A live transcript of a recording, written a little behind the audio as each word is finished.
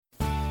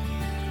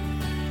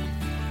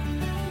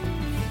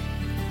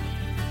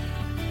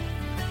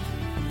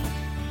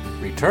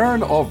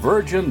Turn, O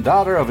virgin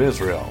daughter of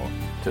Israel,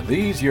 to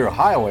these your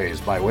highways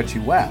by which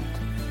you went.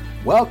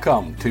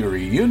 Welcome to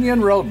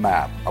Reunion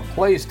Roadmap, a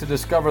place to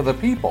discover the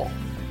people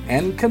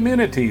and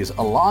communities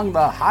along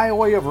the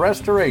highway of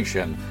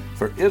restoration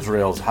for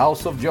Israel's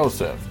house of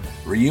Joseph.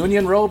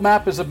 Reunion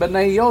Roadmap is a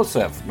BYNA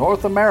Yosef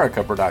North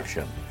America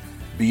production.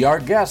 Be our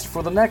guest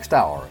for the next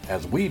hour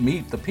as we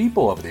meet the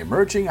people of the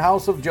emerging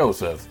house of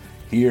Joseph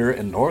here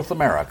in North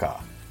America.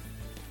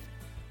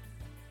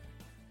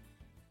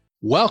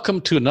 Welcome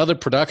to another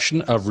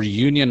production of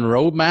Reunion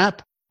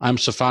Roadmap. I'm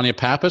Sophania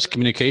Pappas,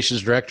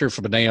 Communications Director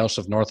for BYNA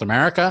Yosef North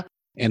America,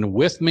 and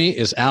with me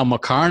is Al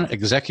McCarn,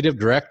 Executive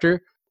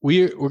Director.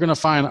 We're going to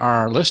find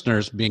our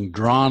listeners being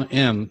drawn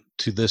in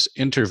to this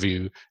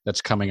interview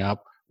that's coming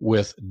up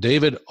with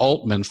David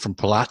Altman from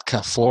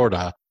Palatka,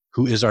 Florida,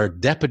 who is our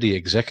Deputy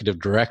Executive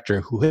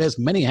Director, who has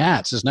many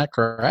hats. Isn't that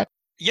correct?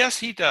 Yes,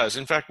 he does.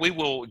 In fact, we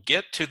will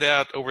get to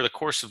that over the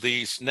course of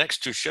these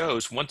next two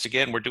shows. Once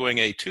again, we're doing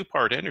a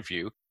two-part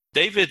interview.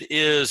 David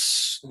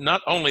is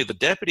not only the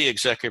Deputy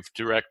Executive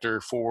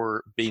Director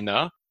for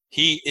BYNA,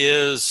 he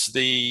is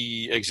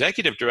the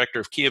Executive Director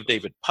of Key of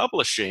David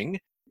Publishing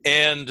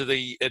and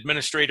the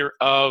Administrator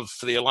of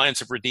the Alliance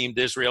of Redeemed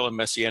Israel and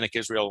Messianic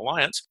Israel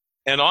Alliance.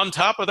 And on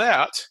top of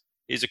that,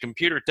 he's a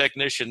computer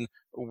technician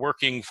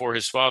working for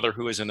his father,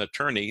 who is an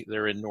attorney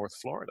there in North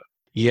Florida.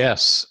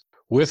 Yes.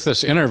 With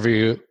this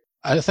interview,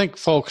 I think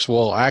folks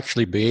will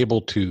actually be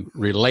able to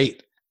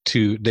relate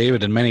to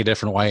David in many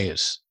different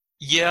ways.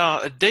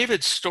 Yeah,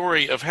 David's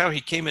story of how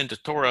he came into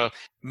Torah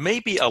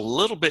may be a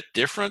little bit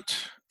different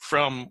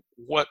from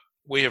what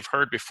we have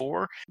heard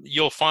before.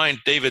 You'll find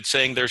David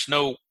saying there's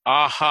no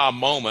aha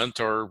moment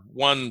or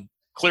one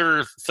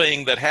clear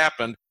thing that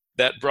happened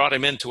that brought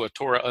him into a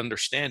Torah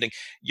understanding.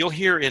 You'll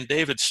hear in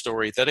David's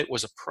story that it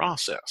was a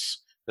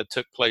process that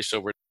took place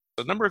over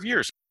a number of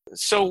years.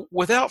 So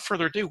without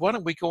further ado, why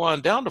don't we go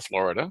on down to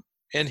Florida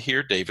and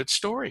hear David's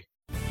story?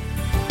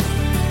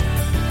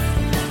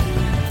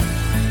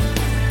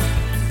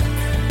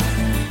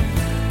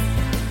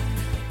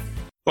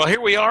 Well,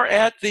 here we are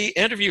at the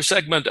interview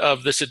segment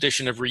of this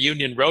edition of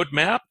Reunion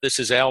Roadmap. This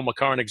is Al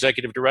McCarn,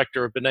 Executive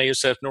Director of BYNA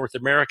Yosef North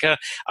America.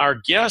 Our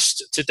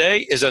guest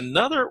today is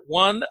another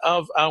one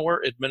of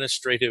our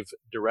administrative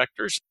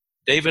directors,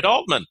 David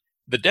Altman,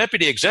 the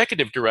Deputy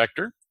Executive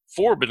Director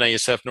for BYNA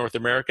Yosef North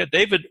America.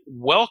 David,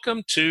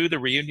 welcome to the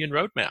Reunion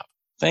Roadmap.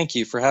 Thank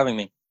you for having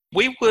me.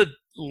 We would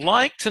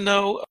like to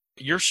know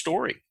your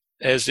story,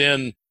 as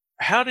in,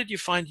 how did you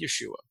find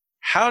Yeshua?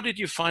 How did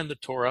you find the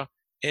Torah?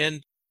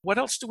 And what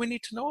else do we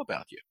need to know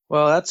about you?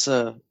 Well, that's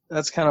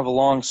kind of a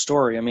long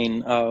story. I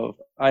mean,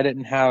 I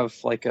didn't have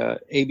like a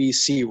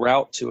ABC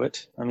route to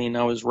it. I mean,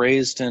 I was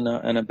raised in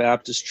a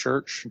Baptist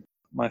church.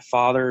 My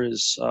father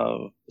is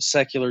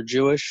secular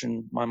Jewish,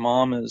 and my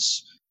mom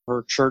is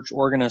her church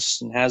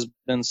organist and has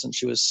been since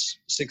she was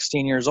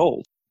 16 years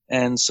old.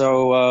 And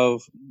so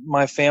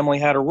my family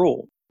had a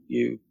rule.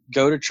 You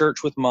go to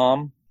church with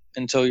mom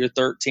until you're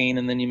 13,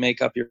 and then you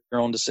make up your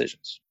own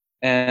decisions.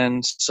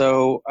 And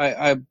so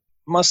I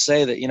must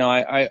say that,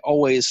 I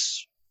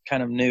always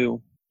kind of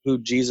knew who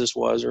Jesus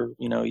was, or,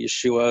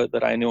 Yeshua,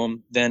 that I knew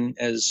him then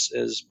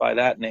as by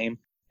that name.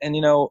 And,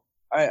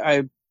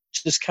 I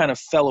just kind of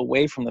fell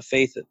away from the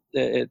faith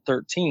at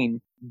 13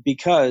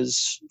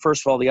 because,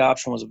 first of all, the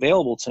option was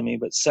available to me,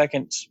 but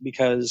second,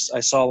 because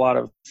I saw a lot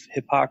of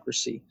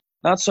hypocrisy.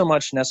 Not so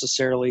much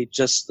necessarily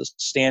just the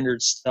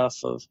standard stuff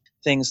of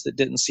things that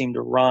didn't seem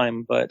to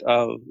rhyme, but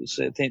things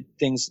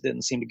that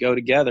didn't seem to go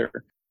together,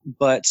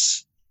 but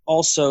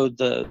also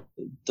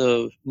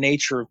the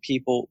nature of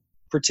people,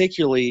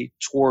 particularly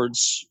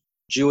towards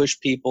Jewish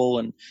people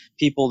and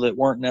people that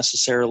weren't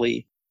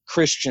necessarily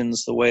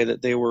Christians the way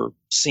that they were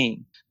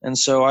seen. And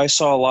so I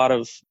saw a lot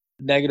of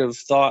negative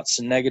thoughts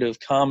and negative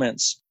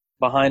comments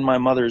behind my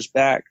mother's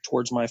back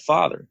towards my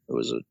father, who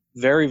was a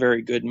very,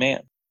 very good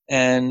man.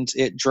 And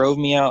it drove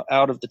me out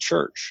of the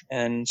church.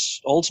 And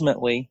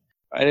ultimately,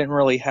 I didn't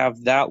really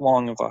have that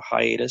long of a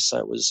hiatus.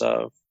 I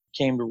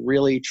came to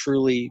really,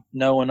 truly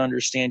know and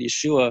understand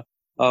Yeshua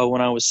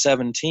when I was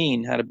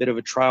 17, had a bit of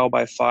a trial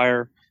by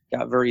fire,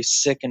 got very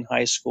sick in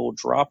high school,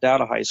 dropped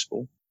out of high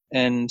school,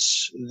 and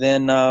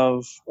then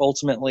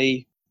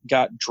ultimately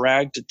got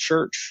dragged to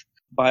church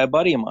by a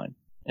buddy of mine.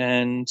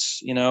 And,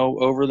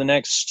 over the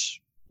next,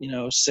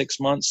 6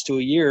 months to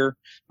a year,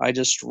 I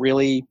just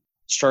really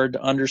started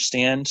to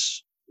understand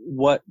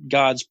what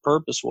God's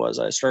purpose was.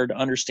 I started to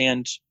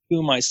understand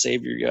who my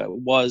Savior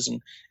was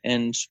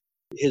and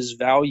his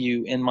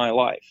value in my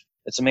life.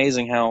 It's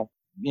amazing how,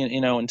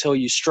 until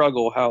you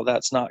struggle, how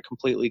that's not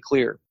completely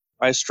clear.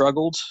 I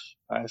struggled.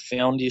 I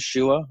found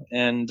Yeshua,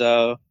 and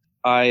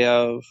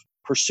I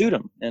pursued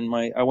him. And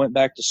I went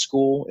back to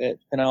school at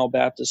Pinal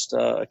Baptist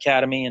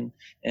Academy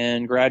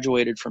and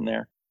graduated from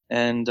there.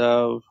 And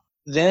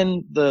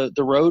then the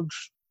road,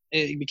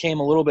 it became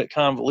a little bit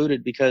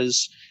convoluted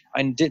because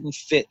I didn't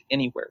fit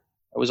anywhere.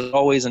 I was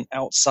always an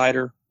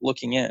outsider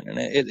looking in. And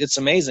it's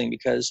amazing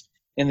because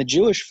in the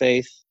Jewish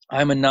faith,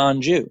 I'm a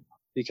non-Jew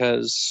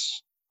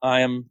because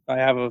I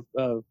have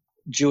a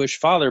Jewish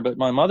father, but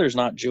my mother's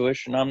not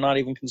Jewish, and I'm not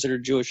even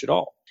considered Jewish at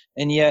all.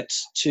 And yet,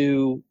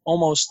 to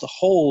almost the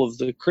whole of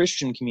the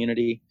Christian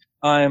community,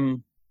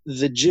 I'm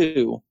the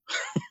Jew.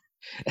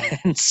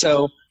 And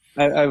so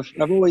I've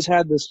always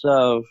had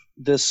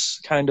this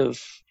kind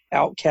of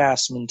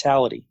outcast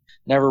mentality,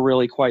 never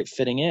really quite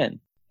fitting in.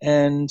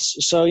 And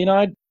so,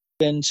 I'd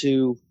been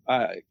to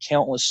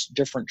countless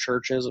different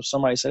churches. If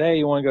somebody said, "Hey,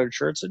 you want to go to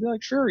church?" I'd be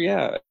like, "Sure,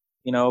 yeah."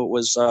 It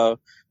was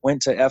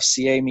went to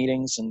FCA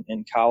meetings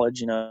in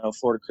college,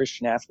 Florida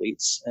Christian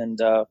Athletes, and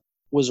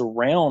was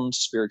around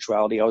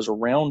spirituality. I was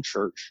around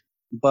church,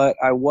 but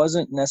I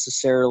wasn't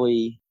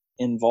necessarily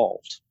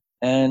involved.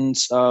 And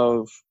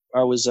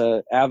I was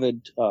an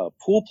avid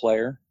pool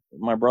player.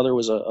 My brother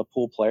was a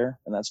pool player,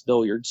 and that's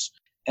billiards.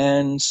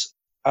 And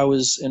I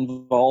was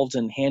involved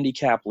in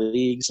handicap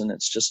leagues, and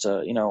it's just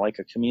like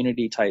a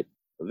community type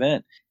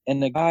event.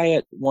 And the guy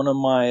at one of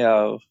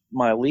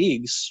my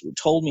leagues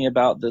told me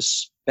about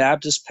this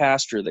Baptist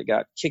pastor that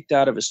got kicked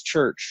out of his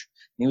church.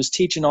 He was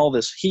teaching all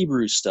this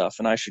Hebrew stuff,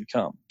 and I should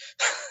come.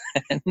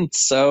 And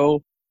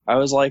so I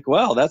was like,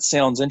 well, that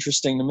sounds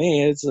interesting to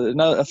me. It's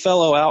a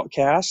fellow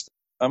outcast.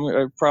 I'm going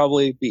to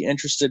probably be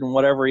interested in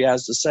whatever he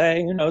has to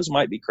say. Who knows?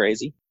 Might be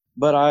crazy.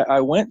 But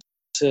I went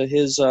to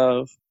his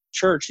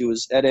church. He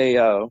was at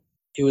a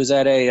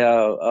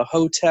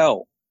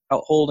hotel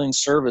out holding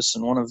service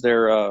in one of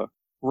their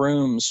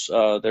rooms,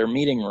 their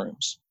meeting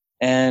rooms.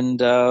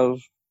 And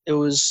it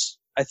was,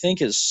 I think,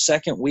 his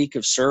second week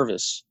of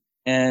service.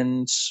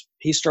 And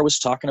he was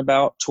talking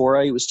about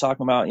Torah. He was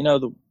talking about,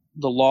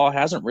 the law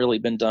hasn't really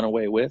been done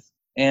away with.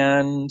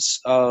 And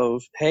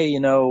hey,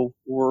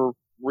 we're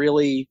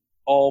really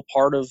all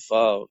part of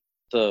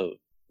the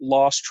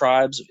lost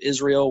tribes of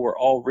Israel. We're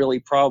all really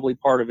probably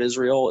part of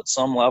Israel at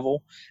some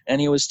level.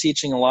 And he was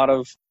teaching a lot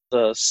of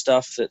the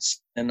stuff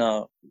that's in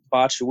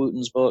Bach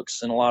Wooten's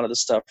books and a lot of the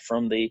stuff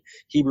from the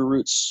Hebrew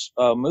Roots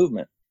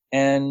movement.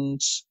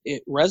 And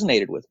it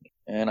resonated with me.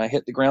 And I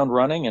hit the ground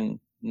running and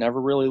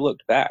never really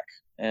looked back,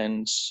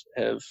 and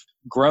have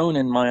grown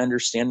in my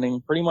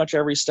understanding pretty much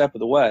every step of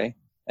the way.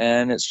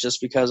 And it's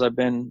just because I've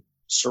been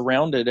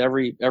surrounded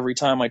every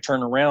time I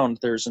turn around,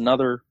 there's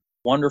another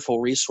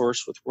wonderful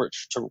resource with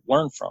which to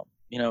learn from.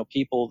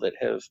 People that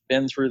have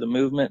been through the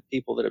movement,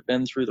 people that have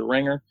been through the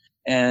ringer,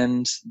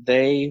 and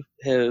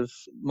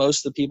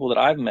most of the people that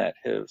I've met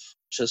have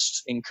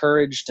just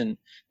encouraged and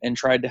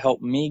tried to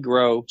help me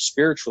grow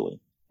spiritually.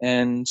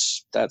 And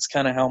that's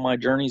kind of how my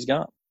journey's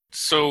gone.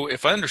 So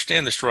if I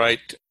understand this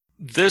right,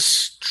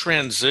 this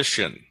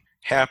transition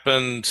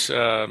happened,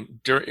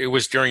 it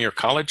was during your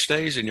college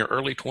days in your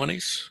early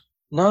 20s?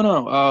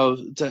 No.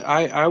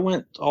 I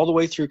went all the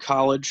way through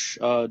college,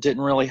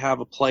 didn't really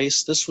have a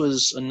place. This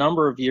was a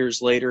number of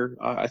years later.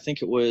 I think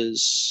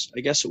it's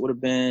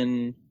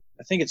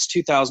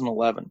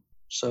 2011.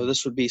 So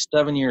this would be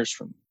 7 years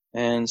from.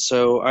 And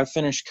so I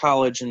finished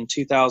college in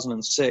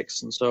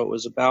 2006. And so it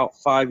was about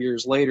 5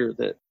 years later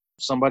that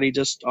somebody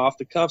just off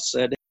the cuff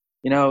said,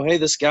 hey,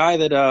 this guy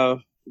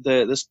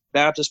this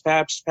Baptist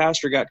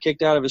pastor got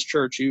kicked out of his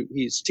church.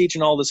 He's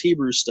teaching all this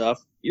Hebrew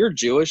stuff. You're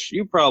Jewish.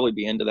 You'd probably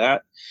be into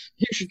that.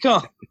 You should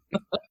come.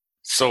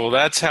 So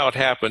that's how it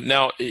happened.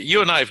 Now,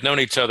 you and I have known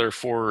each other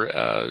for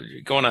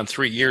going on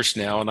 3 years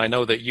now, and I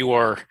know that you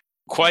are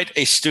quite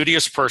a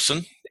studious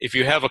person. If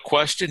you have a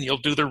question, you'll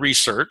do the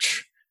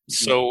research.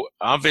 So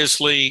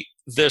obviously,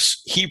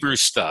 this Hebrew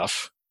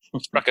stuff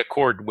struck a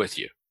chord with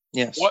you.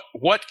 Yes.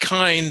 What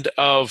kind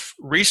of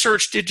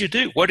research did you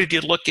do? What did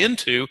you look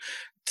into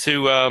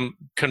to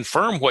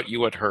confirm what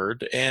you had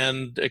heard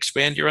and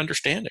expand your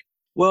understanding?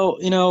 Well,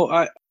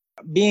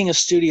 being a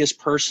studious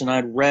person,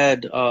 I'd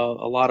read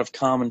a lot of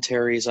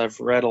commentaries. I've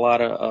read a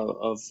lot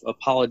of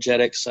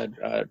apologetics.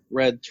 I'd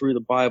read through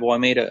the Bible. I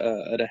made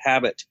a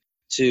habit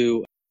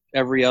to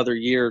every other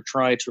year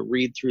try to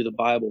read through the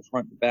Bible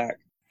front to back.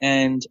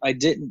 And I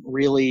didn't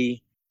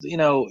really,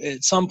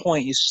 at some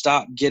point you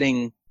stop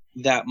getting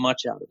that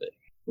much out of it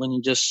when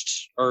you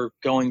just are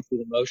going through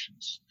the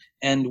motions.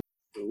 And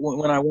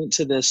when I went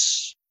to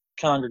this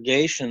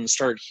congregation,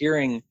 started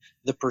hearing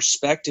the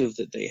perspective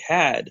that they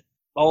had,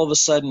 all of a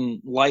sudden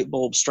light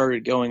bulbs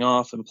started going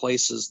off in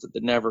places that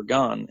they'd never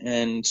gone.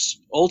 And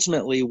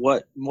ultimately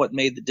what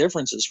made the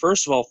difference is,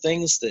 first of all,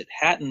 things that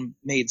hadn't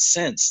made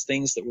sense,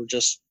 things that were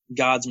just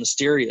God's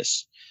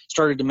mysterious,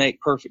 started to make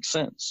perfect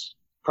sense.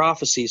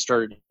 Prophecy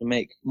started to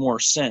make more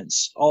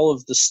sense. All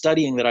of the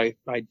studying that I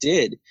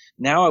did,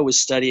 now I was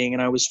studying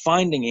and I was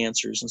finding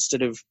answers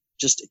instead of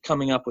just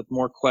coming up with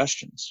more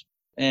questions.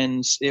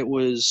 And it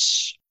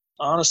was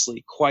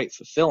honestly quite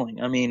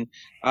fulfilling. I mean,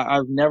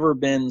 I've never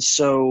been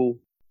so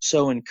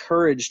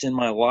encouraged in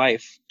my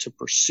life to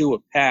pursue a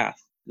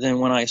path than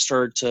when I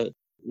started to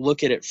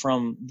look at it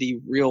from the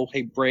real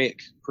Hebraic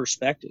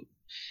perspective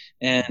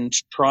and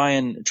try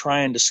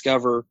and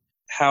discover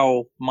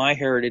how my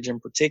heritage in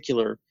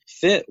particular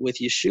fit with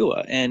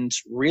Yeshua, and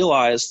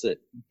realize that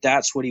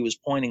that's what he was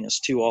pointing us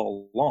to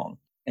all along.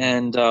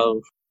 And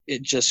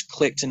it just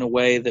clicked in a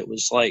way that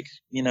was like,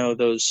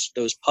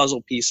 those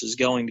puzzle pieces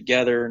going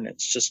together. And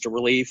it's just a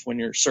relief when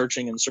you're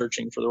searching and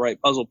searching for the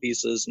right puzzle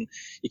pieces and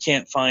you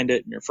can't find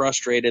it and you're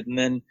frustrated. And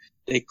then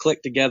they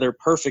click together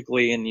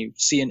perfectly and you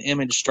see an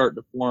image start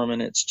to form,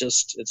 and it's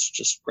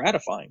just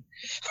gratifying.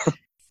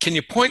 Can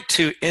you point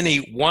to any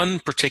one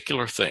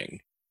particular thing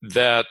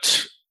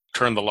that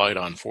turned the light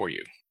on for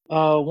you?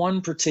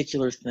 One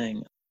particular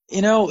thing.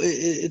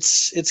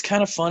 It's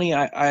kind of funny.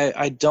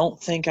 I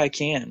don't think I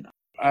can.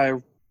 I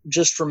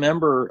just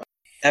remember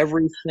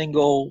every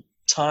single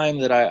time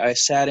that I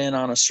sat in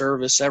on a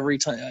service, every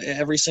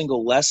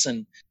single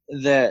lesson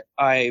that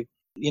I,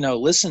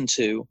 listened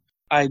to,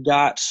 I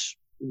got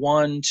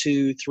 1,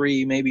 2,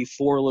 3, maybe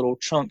 4 little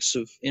chunks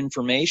of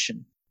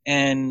information.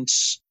 And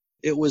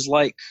it was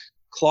like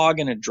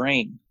clogging a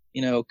drain,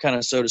 kind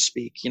of, so to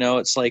speak.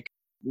 It's like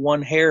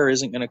one hair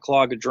isn't going to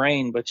clog a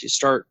drain, but you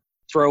start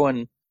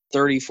throwing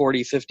 30,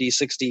 40, 50,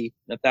 60,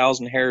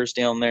 1,000 hairs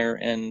down there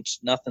and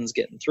nothing's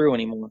getting through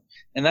anymore.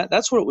 And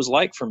that's what it was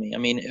like for me. I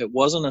mean, it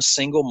wasn't a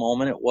single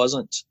moment. It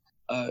wasn't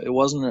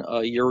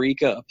a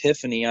eureka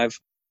epiphany. I've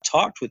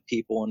talked with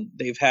people and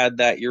they've had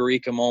that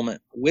eureka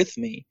moment with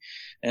me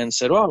and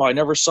said, oh, I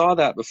never saw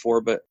that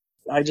before, but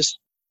I just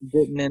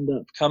didn't end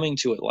up coming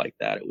to it like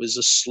that. It was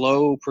a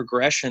slow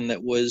progression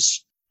that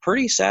was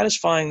pretty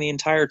satisfying the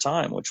entire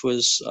time, which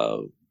was,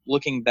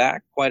 looking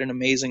back, quite an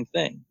amazing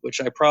thing, which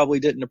I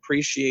probably didn't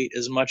appreciate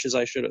as much as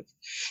I should have.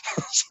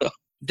 So,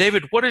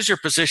 David, what is your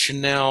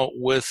position now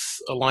with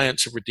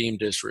Alliance of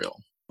Redeemed Israel?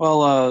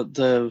 Well,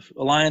 the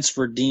Alliance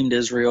for Redeemed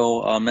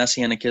Israel,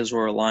 Messianic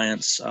Israel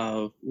Alliance,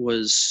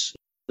 was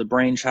the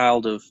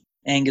brainchild of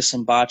Angus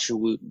and Bacha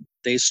Wooten.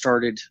 They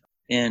started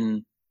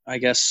in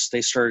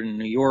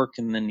New York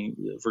and then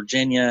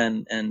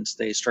Virginia, and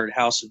they started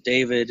House of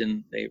David,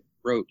 and they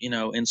wrote,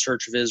 In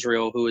Search of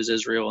Israel, Who is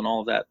Israel, and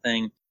all of that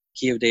thing,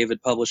 Key of David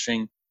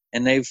Publishing.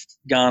 And they've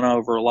gone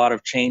over a lot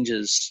of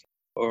changes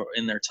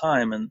in their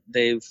time, and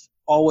they've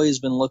always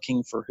been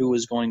looking for who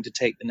is going to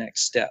take the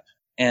next step.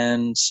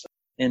 And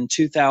in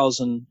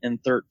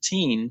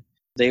 2013,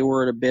 they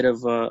were at a bit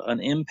of an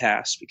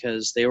impasse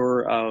because they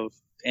were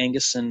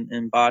Angus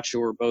and Bacha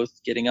were both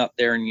getting up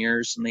there in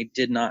years, and they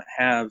did not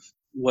have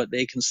what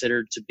they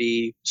considered to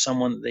be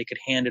someone that they could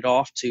hand it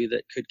off to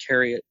that could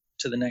carry it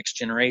to the next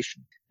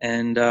generation.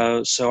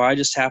 And so I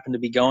just happened to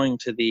be going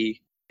to the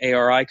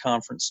ARI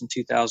conference in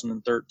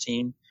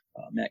 2013,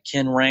 met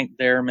Ken Rank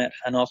there, met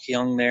Hanoch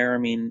Young there. I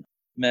mean,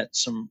 met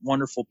some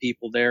wonderful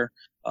people there,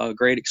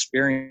 great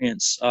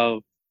experience.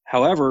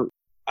 However,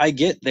 I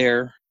get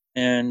there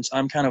and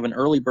I'm kind of an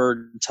early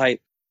bird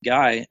type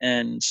guy,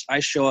 and I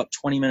show up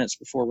 20 minutes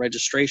before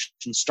registration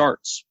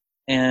starts.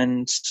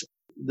 And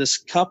this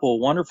couple,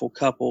 wonderful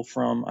couple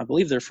from, I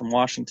believe they're from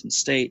Washington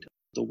State,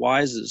 the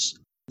Wises,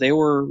 they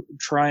were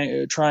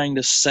trying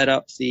to set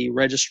up the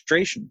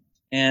registration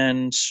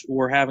and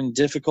were having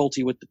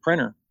difficulty with the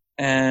printer.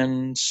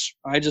 And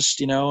I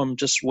just, I'm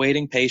just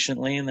waiting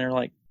patiently, and they're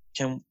like,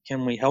 can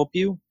we help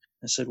you?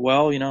 I said,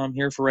 well, I'm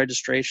here for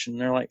registration.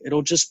 And they're like,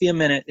 it'll just be a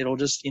minute. It'll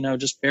just,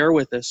 just bear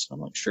with us. I'm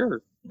like,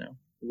 sure,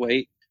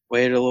 wait a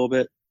little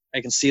bit.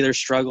 I can see they're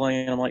struggling.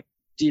 And I'm like,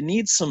 do you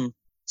need some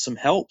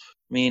help?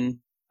 I mean,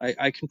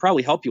 I can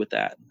probably help you with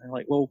that. And they're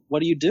like, well,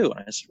 what do you do?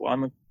 And I said, well,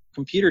 I'm a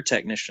computer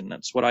technician.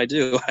 That's what I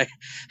do. I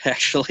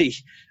actually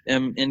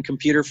am in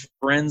computer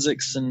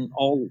forensics and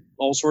all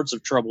sorts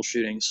of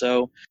troubleshooting.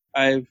 So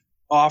I've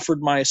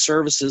offered my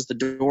services. The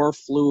door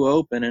flew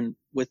open, and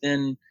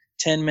within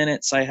 10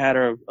 minutes I had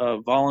a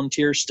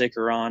volunteer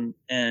sticker on.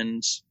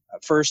 And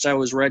at first I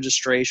was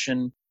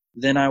registration,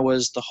 then I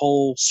was the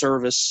whole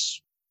service,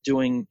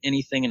 doing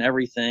anything and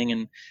everything,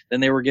 and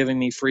then they were giving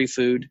me free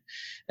food.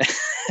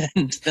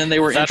 And then they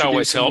were that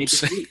always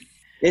helps.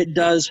 It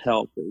does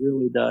help. It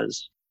really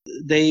does.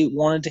 They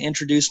wanted to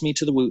introduce me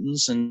to the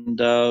Wootens,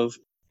 and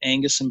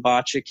Angus and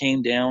Bacha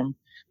came down.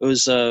 It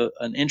was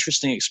an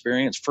interesting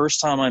experience.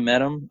 First time I met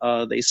them,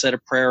 they said a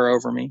prayer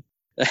over me,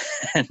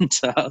 and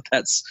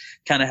that's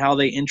kind of how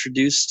they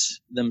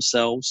introduced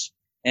themselves.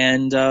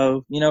 And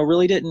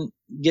really didn't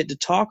get to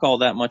talk all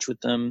that much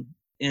with them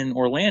in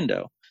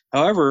Orlando.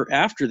 However,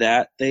 after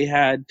that, they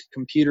had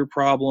computer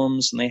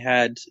problems and they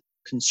had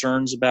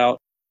concerns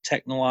about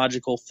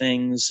technological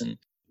things and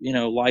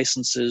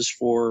licenses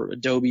for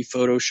Adobe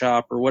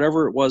Photoshop or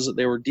whatever it was that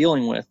they were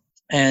dealing with.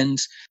 And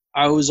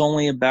I was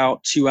only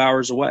about 2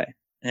 hours away.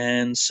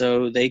 And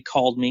so they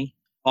called me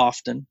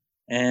often,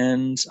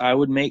 and I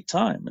would make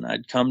time, and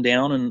I'd come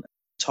down and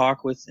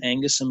talk with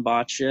Angus and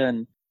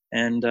Bacha.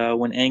 And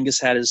when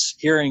Angus had his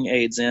hearing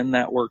aids in,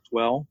 that worked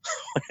well.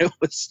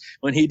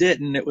 When he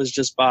didn't, it was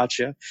just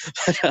Bacha.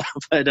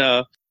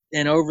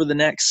 And over the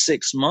next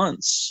 6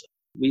 months,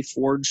 we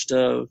forged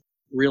a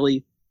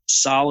really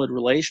solid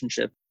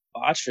relationship.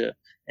 Bacha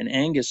and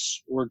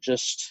Angus were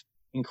just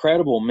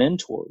incredible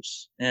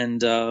mentors,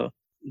 and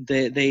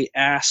they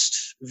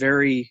asked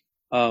very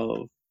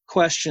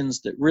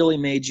questions that really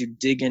made you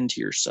dig into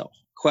yourself.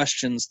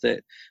 Questions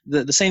that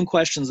the same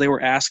questions they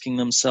were asking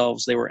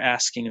themselves, they were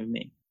asking of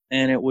me,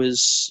 and it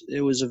was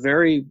a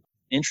very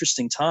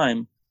interesting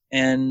time.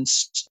 And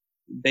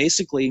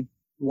basically,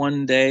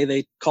 one day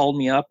they called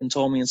me up and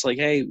told me, it's like,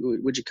 hey,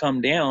 would you come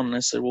down? And I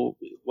said, well,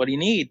 what do you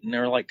need? And they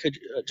were like, could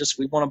you,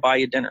 we want to buy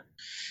you dinner.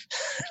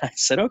 I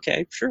said,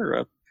 okay,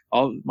 sure.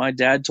 My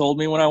dad told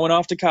me when I went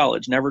off to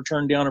college, never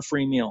turn down a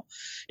free meal.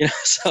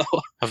 So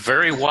a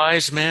very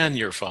wise man,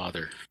 your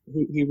father.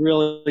 He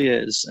really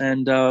is.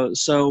 And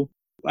so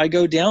I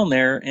go down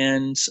there,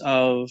 and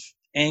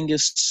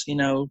Angus,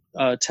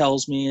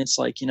 tells me, it's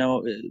like,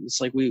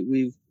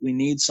 we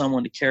need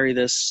someone to carry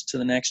this to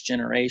the next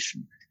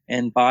generation.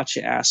 And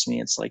Batya asked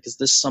me, it's like, is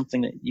this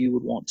something that you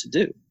would want to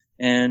do?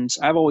 And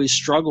I've always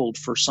struggled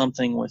for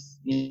something with,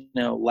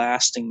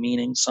 lasting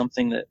meaning,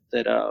 something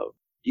that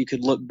you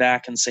could look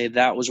back and say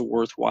that was a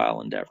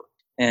worthwhile endeavor.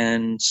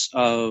 And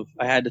I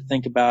had to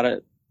think about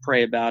it,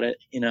 pray about it,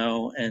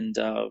 and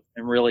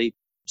really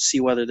see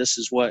whether this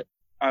is what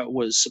I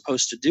was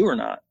supposed to do or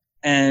not.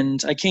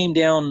 And I came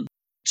down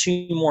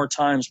 2 more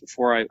times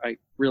before I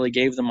really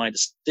gave them my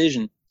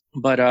decision.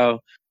 But I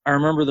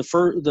remember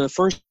the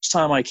first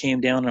time I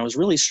came down, and I was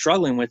really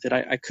struggling with it.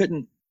 I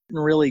couldn't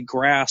really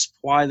grasp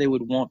why they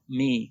would want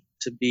me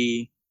to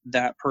be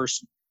that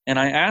person. And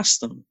I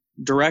asked them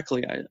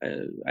directly.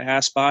 I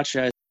asked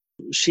Batya.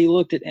 She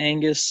looked at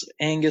Angus.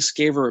 Angus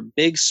gave her a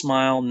big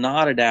smile,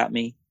 nodded at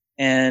me,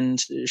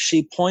 and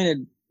she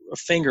pointed a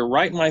finger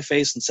right in my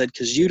face and said,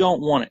 "'Cause you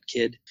don't want it,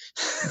 kid."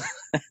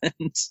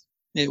 And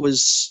it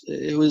was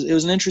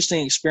an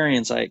interesting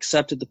experience. I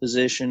accepted the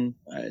position.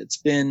 It's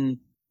been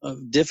a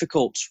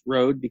difficult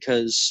road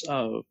because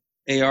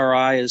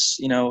ARI has,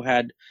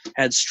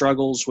 had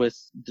struggles with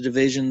the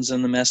divisions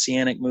in the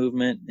Messianic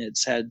movement.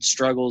 It's had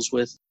struggles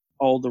with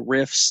all the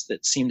rifts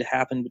that seem to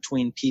happen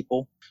between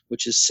people,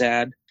 which is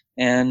sad.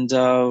 And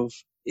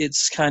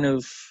it's kind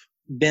of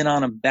been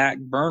on a back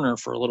burner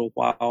for a little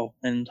while,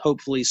 and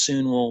hopefully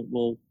soon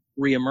will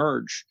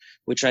reemerge,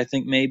 which I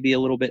think may be a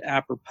little bit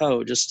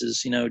apropos. Just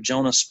as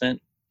Jonah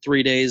spent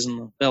 3 days in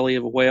the belly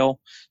of a whale,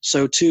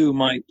 so too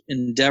might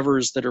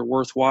endeavors that are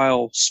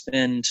worthwhile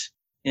spend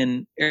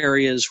in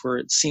areas where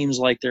it seems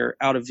like they're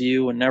out of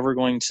view and never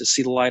going to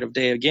see the light of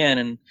day again,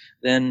 and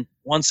then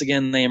once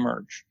again they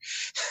emerge.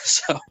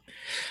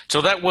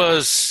 So that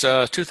was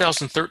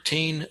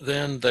 2013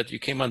 then that you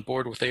came on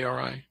board with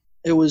ARI?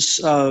 It was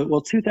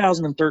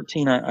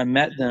 2013 I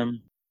met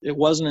them. It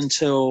wasn't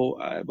until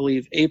I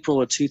believe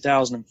April of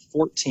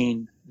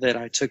 2014 that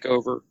I took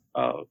over.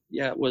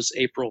 It was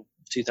April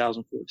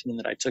 2014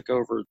 that I took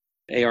over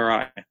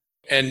ARI.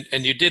 And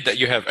you did that.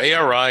 You have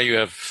ARI, you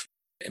have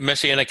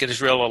Messianic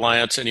Israel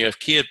Alliance, and you have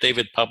Kiev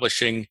David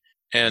Publishing,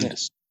 and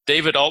yes.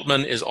 David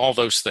Altman is all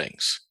those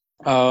things.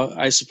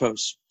 I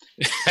suppose.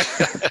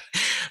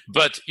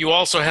 But you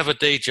also have a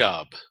day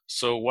job.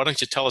 So why don't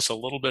you tell us a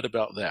little bit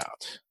about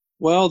that?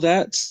 Well,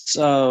 that's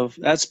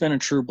been a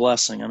true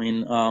blessing. I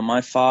mean, my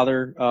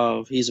father,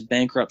 he's a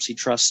bankruptcy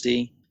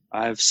trustee.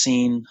 I've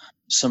seen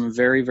some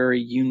very,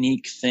 very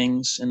unique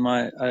things in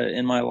my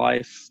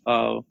life.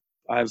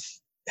 I've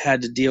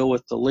had to deal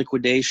with the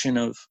liquidation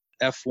of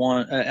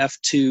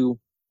F2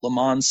 Le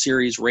Mans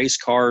Series race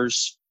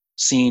cars,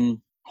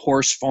 seen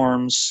horse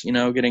farms,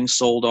 getting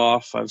sold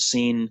off. I've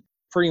seen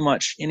pretty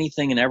much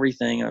anything and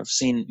everything. I've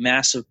seen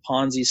massive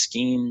Ponzi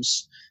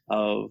schemes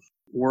of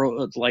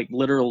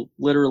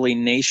literally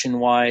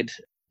nationwide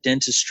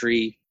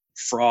dentistry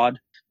fraud,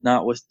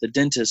 not with the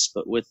dentists,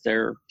 but with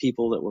their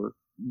people that were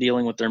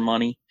dealing with their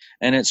money.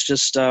 And it's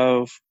just,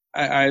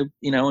 I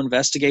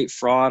investigate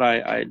fraud.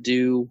 I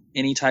do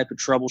any type of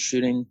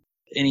troubleshooting,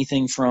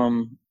 anything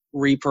from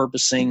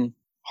repurposing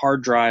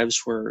hard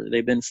drives where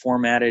they've been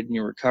formatted and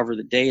you recover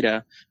the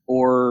data,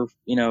 or,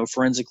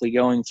 forensically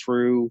going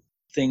through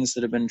things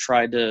that have been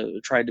tried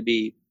to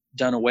be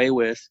done away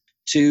with,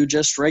 to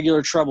just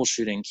regular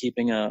troubleshooting,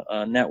 keeping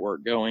a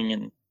network going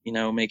and,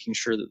 making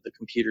sure that the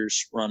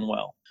computers run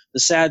well. The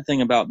sad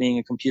thing about being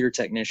a computer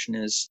technician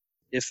is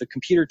if a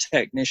computer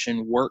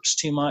technician works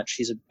too much,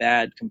 he's a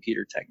bad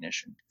computer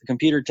technician. If a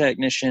computer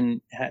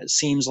technician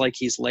seems like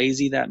he's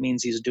lazy, that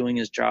means he's doing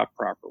his job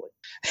properly.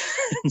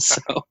 And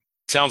so,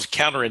 sounds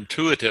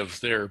counterintuitive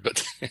there,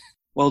 but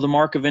well, the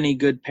mark of any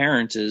good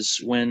parent is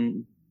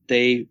when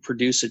they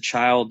produce a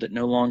child that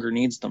no longer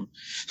needs them.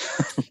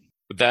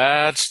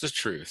 That's the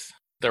truth.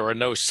 There are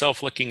no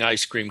self-licking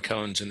ice cream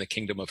cones in the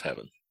kingdom of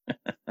heaven.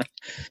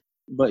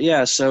 But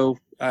yeah, so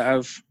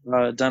I've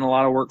done a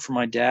lot of work for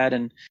my dad,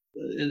 and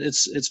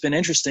it's been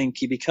interesting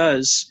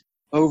because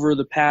over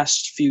the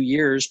past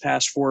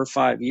 4 or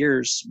 5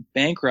 years,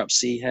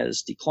 bankruptcy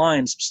has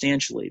declined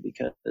substantially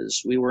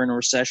because we were in a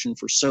recession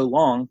for so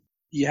long.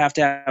 You have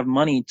to have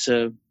money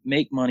to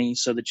make money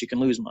so that you can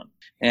lose money.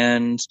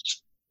 And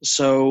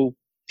so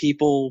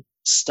people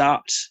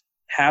stopped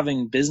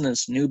having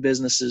new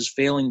businesses,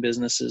 failing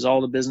businesses. All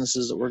the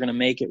businesses that were going to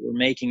make it were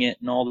making it,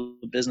 and all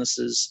the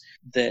businesses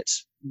that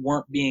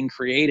weren't being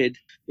created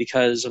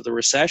because of the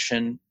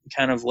recession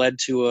kind of led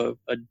to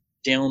a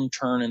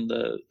downturn in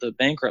the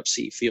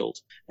bankruptcy field.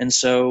 And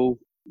so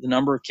the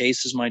number of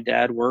cases my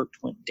dad worked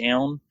went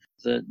down.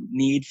 The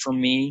need for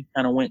me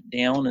kind of went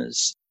down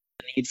as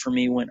the need for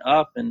me went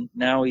up, and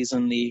now he's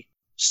in the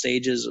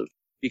stages of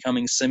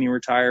becoming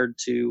semi-retired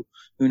to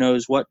who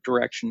knows what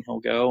direction he'll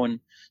go. And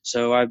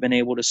so I've been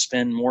able to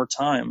spend more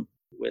time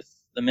with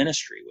the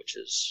ministry, which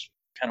is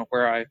kind of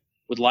where I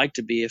would like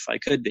to be if I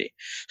could be.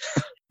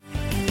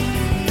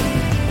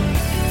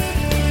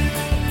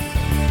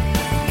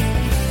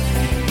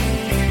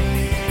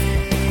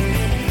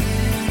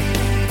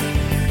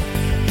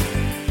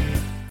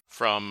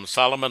 From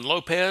Solomon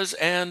Lopez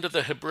and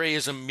the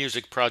Hebraism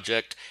Music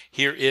Project,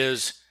 here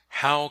is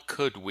How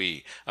Could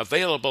We?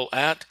 Available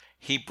at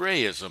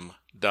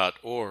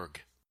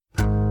Hebraism.org.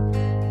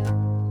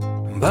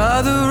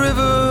 By the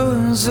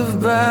rivers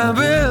of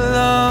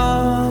Babylon,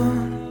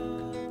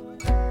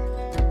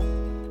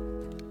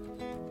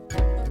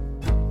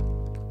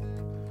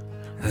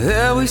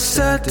 there we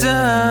sat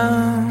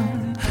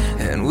down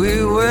and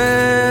we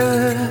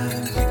wept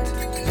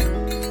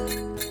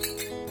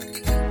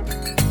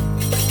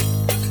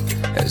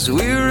as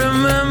we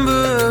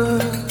remember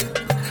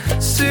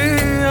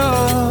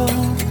Sion.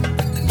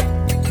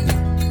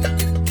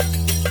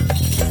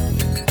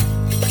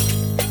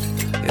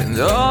 And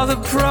all the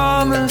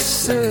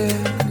promises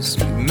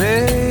we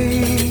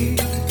made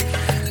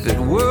that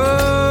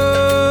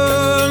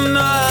were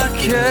not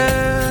kept.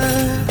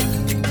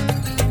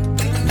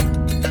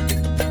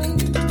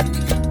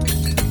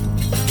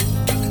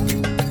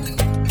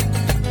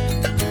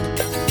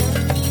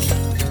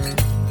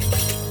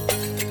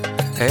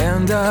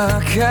 And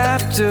our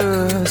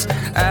captors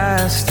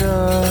asked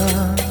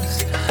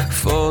us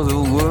for the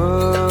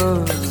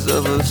words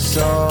of a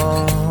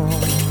song,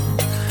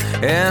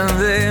 and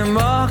they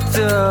mocked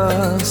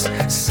us,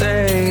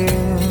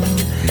 saying,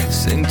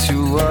 sing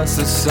to us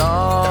a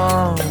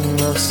song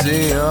of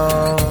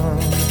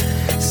Sion.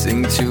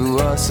 Sing to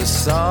us a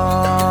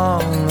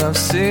song of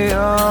Sion.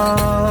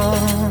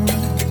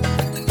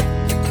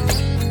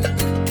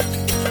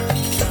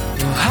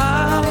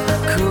 How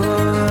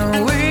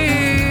could we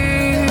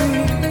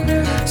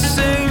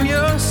sing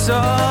your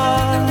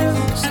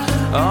songs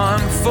on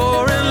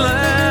foreign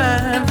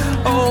land?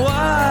 Oh,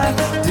 why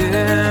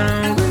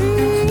didn't we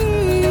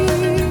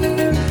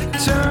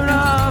turn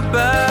our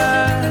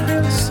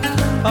backs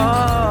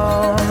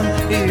on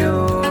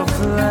your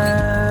plan?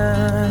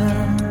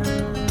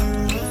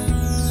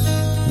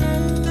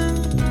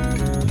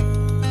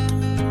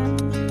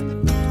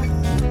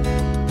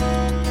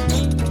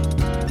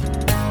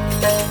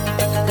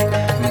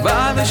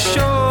 By the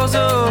shores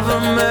of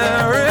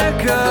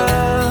America,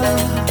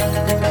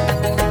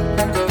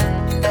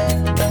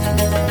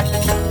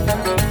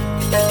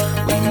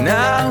 we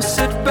now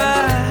sit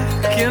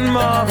back and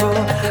marvel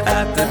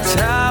at the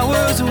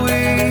towers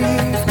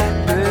we've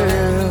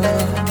built.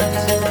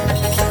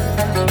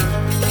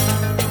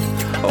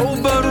 Oh,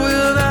 but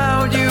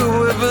without you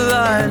we're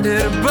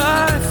blinded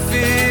by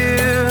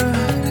fear.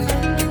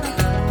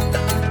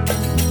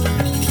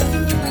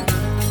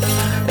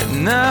 And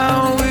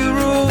now we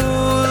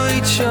rule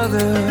each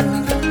other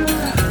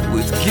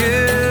with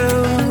guilt.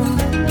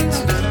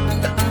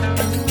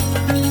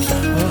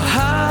 Oh,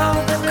 how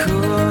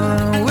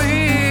could we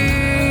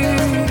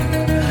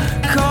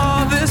call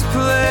this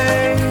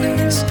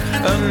place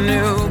a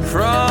new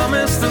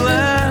promised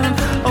land?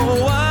 Oh,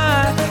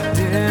 why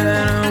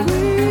didn't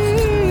we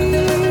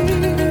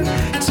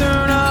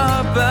turn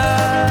our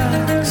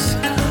backs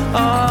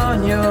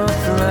on your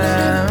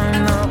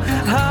plan? Oh,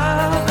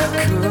 how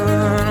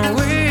could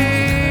we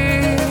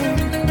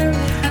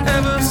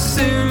ever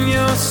sing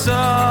your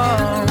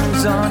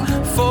songs on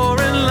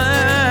foreign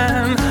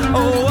land?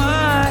 Oh,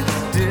 why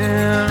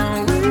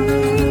didn't we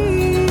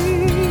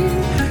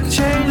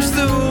change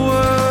the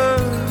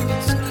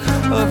words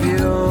of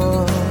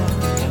your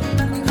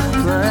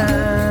plan?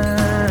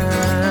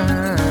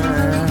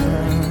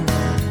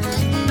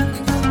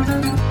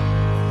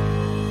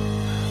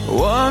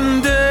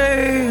 One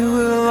day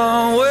we'll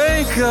all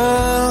wake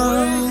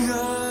up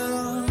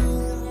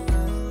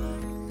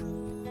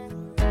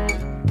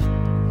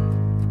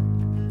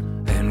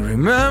and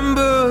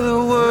remember the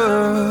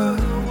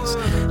words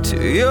to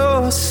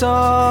your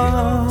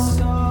songs,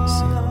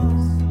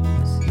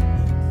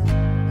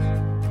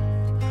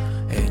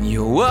 and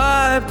you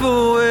wipe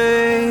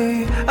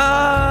away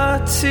our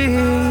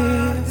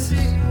tears,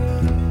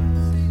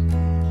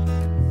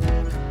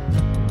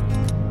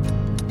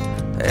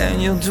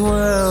 and you'll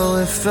dwell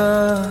with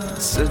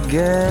us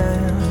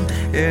again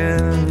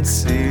in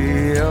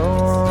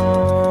Sion.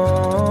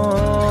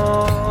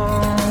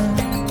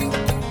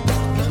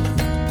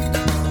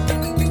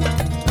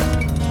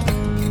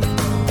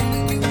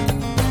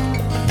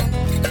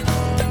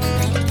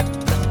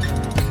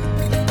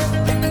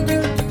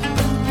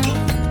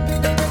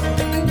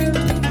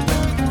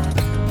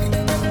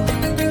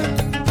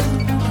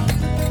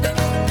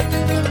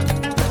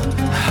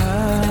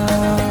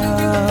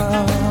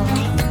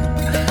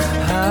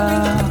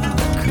 How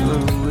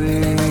could we?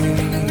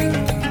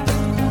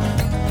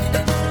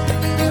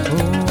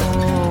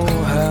 Oh,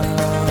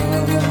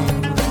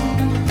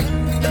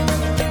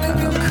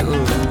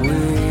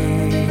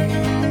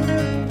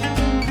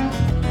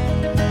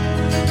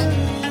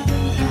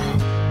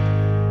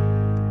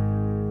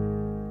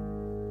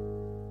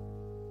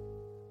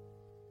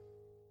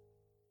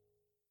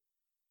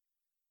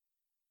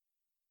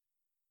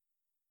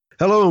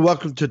 Hello and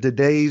welcome to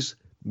today's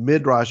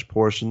Midrash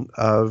portion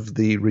of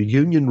the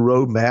Reunion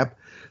Roadmap.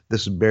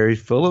 This is Barry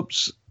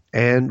Phillips,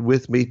 and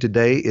with me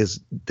today is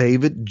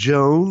David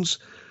Jones,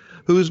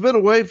 who's been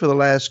away for the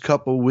last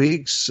couple of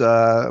weeks.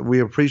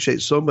 We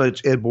appreciate so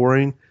much Ed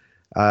Boring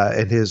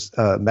and his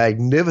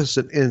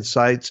magnificent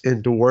insights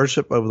into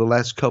worship over the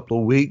last couple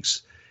of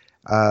weeks.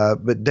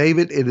 But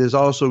David, it is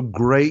also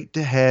great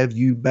to have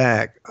you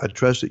back. I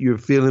trust that you're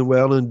feeling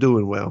well and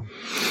doing well.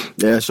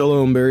 Yeah,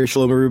 shalom, Barry.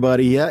 Shalom,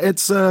 everybody. Yeah,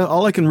 it's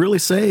all I can really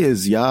say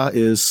is Yah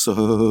is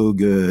so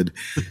good.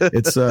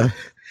 It's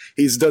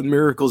he's done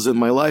miracles in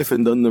my life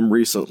and done them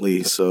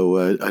recently. So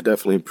I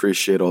definitely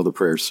appreciate all the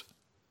prayers.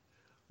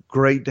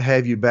 Great to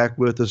have you back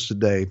with us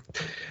today.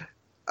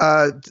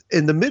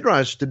 In the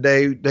Midrash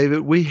today,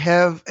 David, we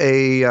have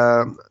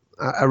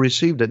I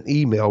received an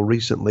email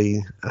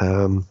recently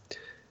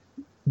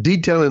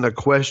detailing a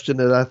question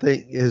that I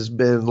think has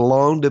been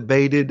long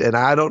debated, and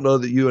I don't know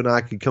that you and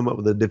I can come up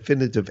with a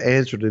definitive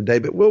answer today,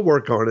 but we'll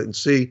work on it and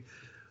see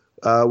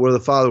where the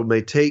Father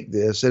may take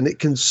this. And it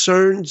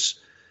concerns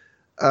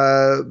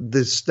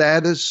the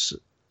status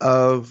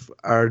of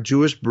our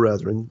Jewish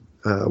brethren.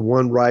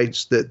 One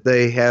writes that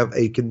they have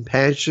a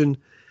compassion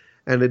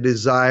and a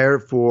desire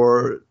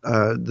for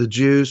the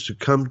Jews to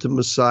come to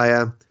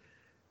Messiah,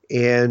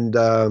 and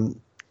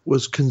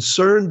was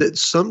concerned that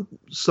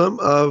some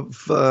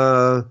of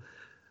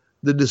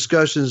the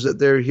discussions that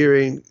they're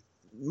hearing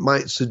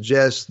might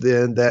suggest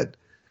then that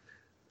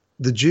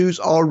the Jews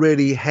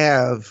already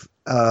have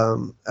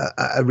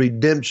a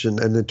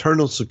redemption, an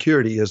eternal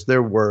security, as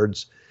their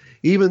words,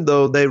 even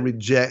though they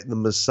reject the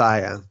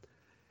Messiah.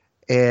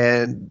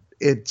 And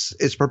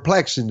it's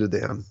perplexing to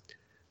them.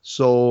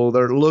 So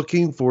they're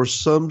looking for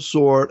some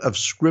sort of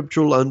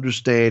scriptural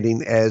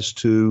understanding as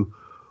to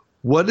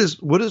what is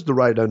the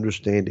right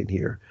understanding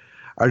here.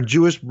 Our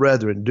Jewish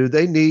brethren, do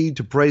they need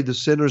to pray the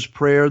sinner's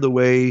prayer the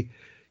way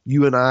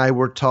you and I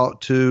were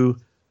taught to?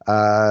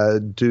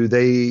 Do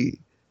they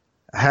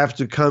have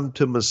to come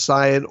to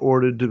Messiah in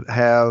order to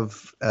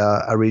have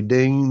a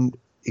redeemed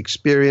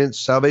experience,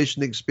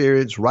 salvation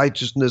experience,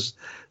 righteousness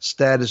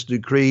status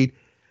decreed?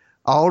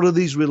 All of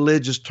these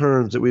religious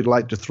terms that we'd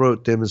like to throw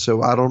at them and say,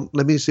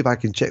 let me see if I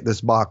can check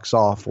this box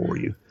off for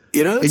you.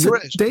 You know, it's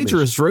a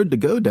dangerous road to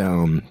go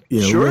down,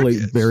 Sure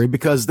really, Barry,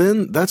 because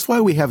then that's why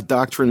we have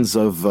doctrines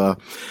of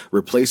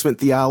replacement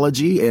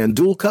theology and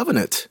dual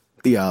covenant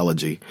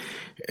theology.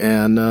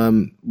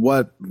 And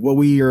what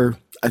we are,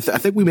 I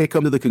think we may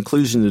come to the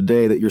conclusion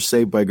today that you're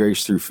saved by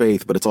grace through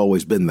faith, but it's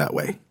always been that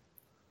way.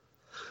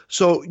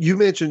 So you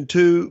mentioned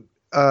two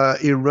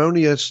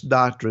erroneous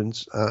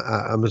doctrines.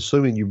 I'm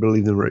assuming you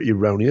believe them are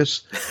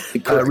erroneous.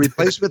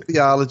 Replacement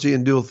theology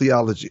and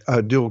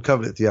dual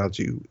covenant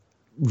theology.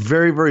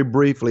 Very, very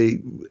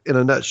briefly, in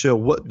a nutshell,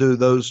 what do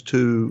those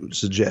two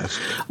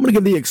suggest? I'm going to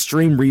give the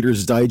Extreme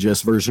Reader's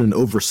Digest version and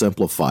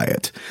oversimplify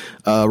it.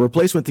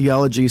 Replacement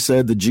theology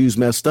said the Jews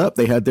messed up.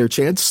 They had their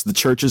chance. The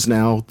church is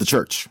now the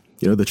church.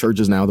 The church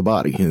is now the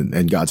body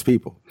and God's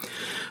people.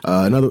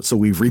 So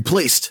we've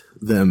replaced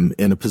them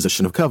in a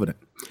position of covenant.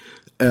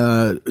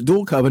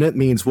 Dual covenant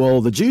means, well,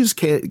 the Jews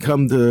can't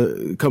come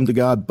to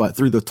God but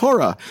through the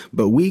Torah,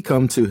 but we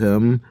come to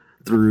him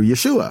through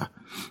Yeshua.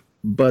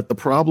 But the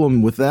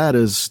problem with that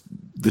is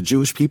the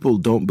Jewish people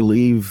don't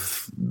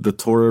believe the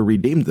Torah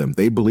redeemed them.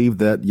 They believe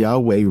that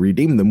Yahweh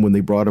redeemed them when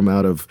they brought them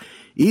out of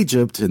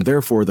Egypt, and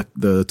therefore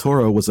the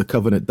Torah was a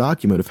covenant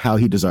document of how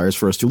he desires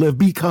for us to live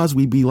because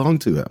we belong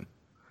to him.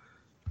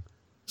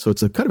 So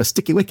it's a kind of a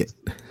sticky wicket.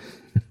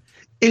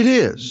 It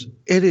is.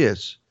 It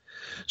is.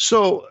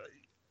 So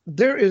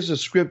there is a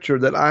scripture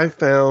that I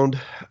found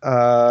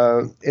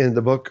in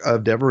the book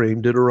of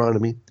Devarim,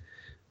 Deuteronomy,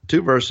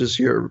 2 verses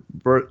here,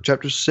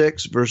 chapter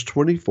 6, verse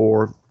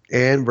 24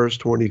 and verse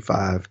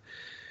 25.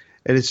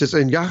 And it says,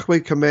 "And Yahweh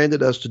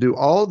commanded us to do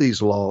all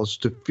these laws,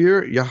 to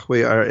fear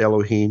Yahweh our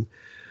Elohim,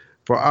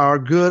 for our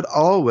good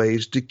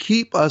always, to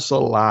keep us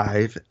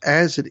alive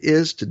as it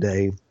is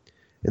today."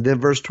 And then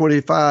verse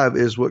 25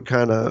 is what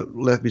kind of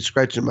left me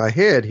scratching my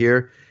head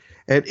here.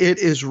 "And it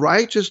is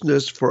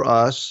righteousness for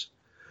us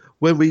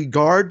when we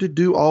guard to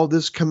do all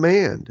this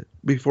command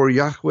before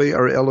Yahweh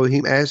our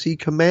Elohim as he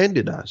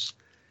commanded us."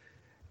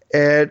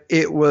 And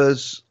it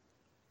was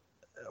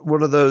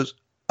one of those,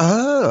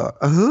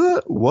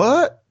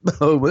 what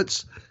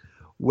moments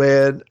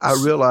when I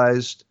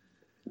realized,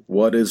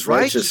 what is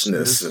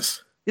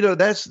righteousness?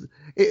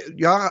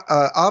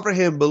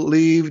 Abraham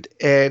believed,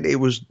 and it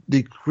was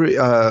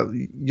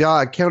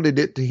Yah accounted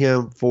it to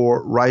him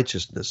for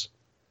righteousness.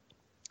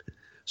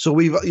 So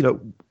we've,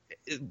 in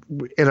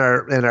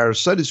our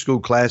Sunday school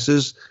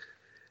classes,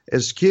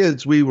 as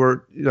kids, we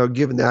were,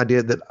 given the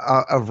idea that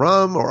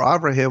Avram or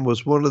Abraham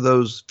was one of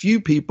those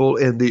few people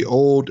in the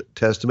Old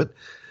Testament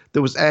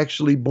that was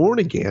actually born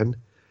again,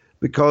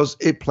 because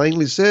it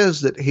plainly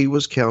says that he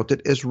was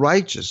counted as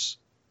righteous.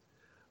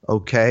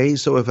 Okay,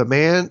 so if a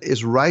man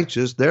is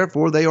righteous,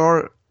 therefore they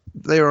are,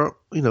 they're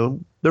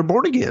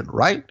born again,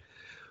 right?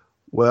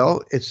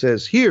 Well, it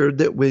says here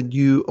that when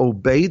you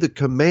obey the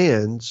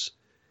commands,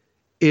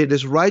 it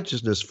is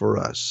righteousness for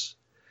us.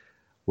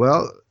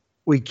 Well,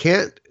 we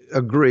can't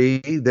agree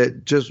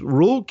that just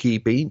rule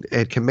keeping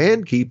and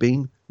command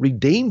keeping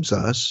redeems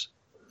us.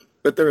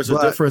 But there is a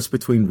difference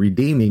between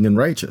redeeming and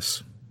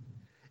righteous.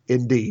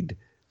 Indeed.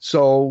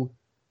 So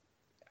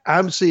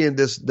I'm seeing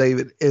this,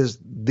 David, is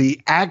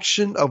the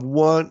action of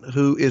one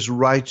who is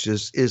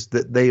righteous is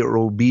that they are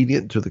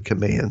obedient to the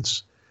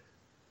commands.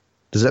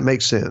 Does that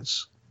make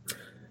sense?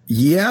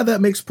 Yeah,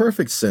 that makes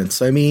perfect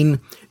sense. I mean,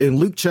 in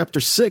Luke chapter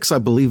 6, I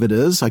believe it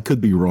is. I could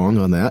be wrong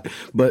on that.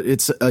 But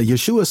it's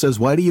Yeshua says,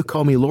 "Why do you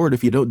call me Lord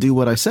if you don't do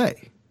what I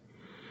say?"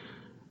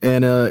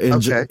 And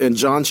in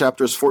John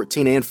chapters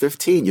 14 and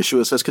 15,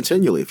 Yeshua says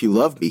continually, "If you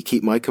love me,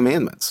 keep my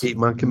commandments." Keep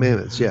my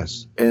commandments,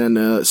 yes.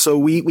 And so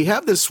we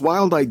have this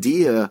wild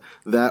idea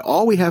that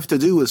all we have to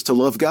do is to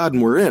love God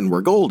and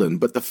we're golden.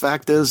 But the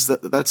fact is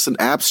that that's an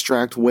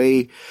abstract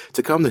way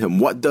to come to him.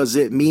 What does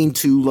it mean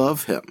to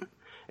love him?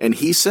 And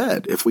he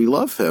said, if we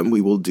love him, we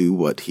will do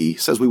what he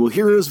says. We will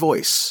hear his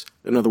voice.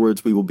 In other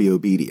words, we will be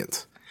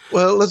obedient.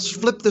 Well, let's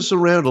flip this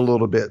around a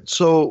little bit.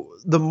 So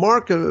the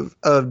mark of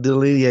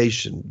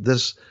delineation,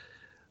 this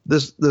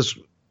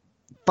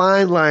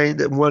fine line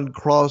that one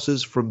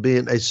crosses from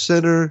being a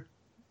sinner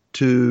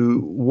to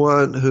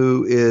one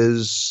who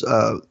is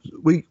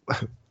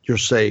you're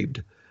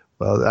saved.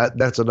 Well,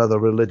 that's another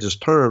religious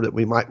term that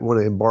we might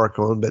want to embark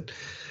on, but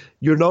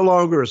you're no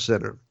longer a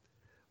sinner.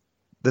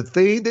 The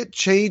thing that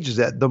changes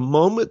that, the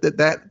moment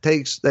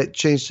that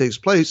change takes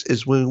place,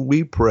 is when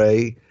we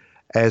pray,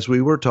 as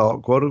we were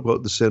taught, quote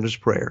unquote, the sinner's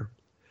prayer,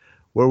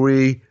 where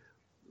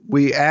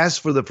we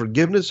ask for the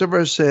forgiveness of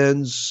our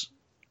sins.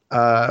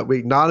 We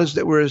acknowledge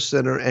that we're a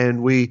sinner,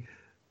 and we,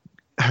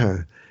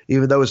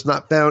 even though it's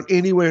not found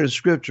anywhere in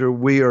Scripture,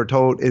 we are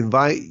told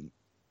invite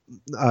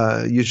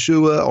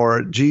Yeshua,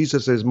 or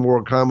Jesus is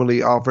more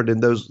commonly offered in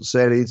those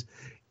settings,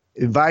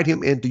 invite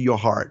him into your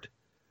heart.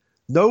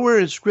 Nowhere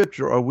in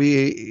Scripture are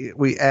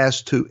we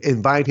asked to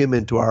invite him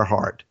into our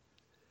heart.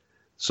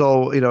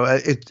 So,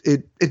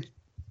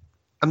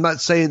 I'm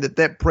not saying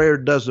that prayer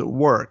doesn't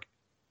work.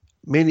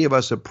 Many of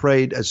us have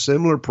prayed a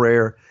similar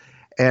prayer,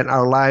 and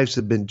our lives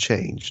have been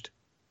changed.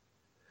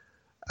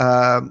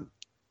 But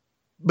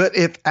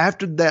if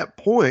after that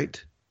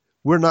point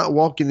we're not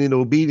walking in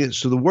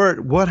obedience to the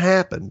word, what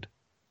happened?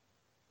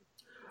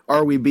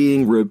 Are we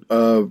being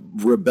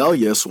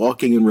rebellious,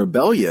 walking in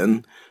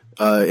rebellion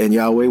in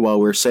Yahweh while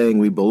we're saying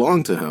we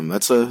belong to him?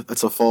 That's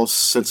a false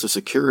sense of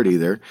security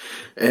there.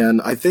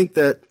 And I think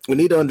that we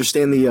need to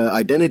understand the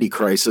identity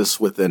crisis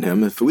within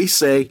him. If we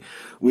say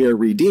we are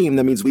redeemed,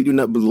 that means we do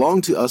not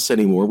belong to us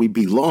anymore. We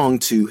belong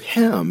to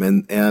him.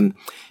 And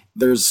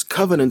there's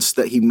covenants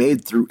that he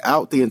made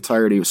throughout the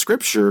entirety of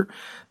Scripture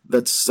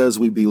that says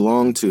we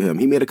belong to him.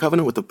 He made a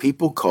covenant with a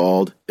people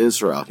called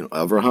Israel.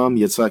 Abraham,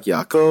 Yitzhak,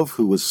 Yaakov,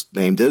 who was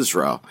named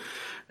Israel.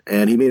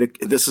 And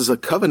this is a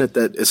covenant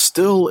that is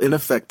still in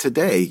effect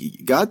today.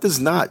 God does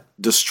not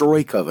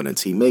destroy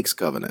covenants. He makes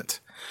covenant.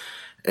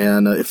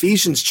 And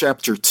Ephesians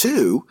chapter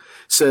 2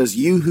 says,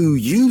 you who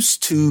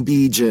used to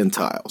be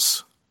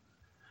Gentiles.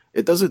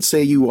 It doesn't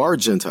say you are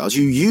Gentiles.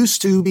 You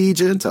used to be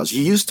Gentiles.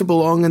 You used to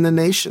belong in the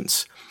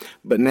nations.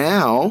 But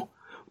now,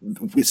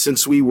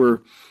 since we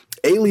were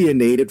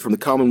alienated from the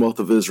commonwealth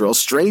of Israel,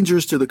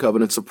 strangers to the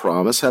covenants of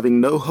promise, having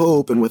no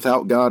hope and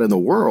without God in the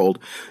world,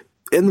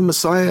 in the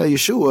Messiah,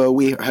 Yeshua,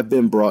 we have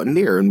been brought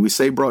near. And we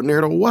say brought near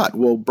to what?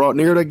 Well, brought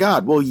near to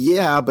God. Well,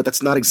 yeah, but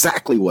that's not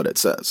exactly what it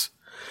says.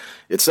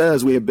 It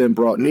says we have been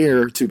brought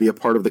near to be a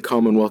part of the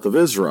commonwealth of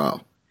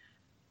Israel,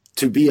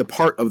 to be a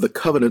part of the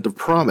covenant of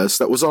promise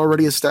that was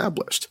already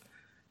established.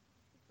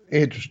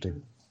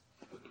 Interesting.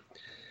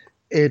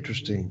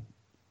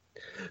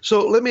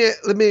 So let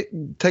me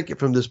take it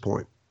from this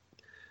point.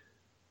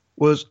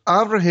 Was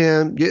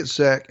Abraham,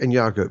 Yitzhak, and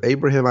Jacob,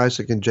 Abraham,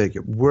 Isaac, and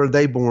Jacob, were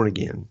they born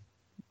again?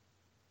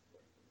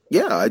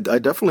 Yeah, I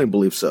definitely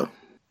believe so.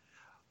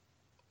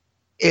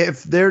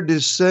 If their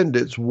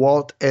descendants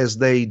walked as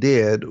they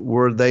did,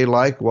 were they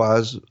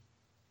likewise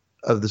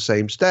of the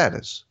same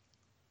status?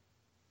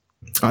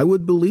 I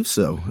would believe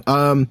so.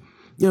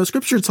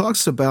 Scripture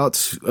talks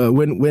about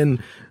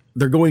when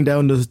they're going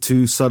down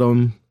to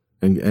Sodom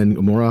and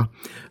Gomorrah,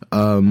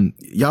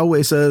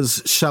 Yahweh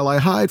says, shall I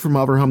hide from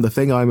Abraham the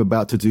thing I am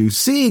about to do,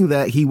 seeing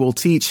that he will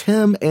teach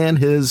him and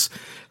his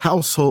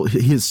household,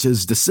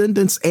 his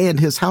descendants and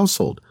his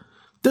household.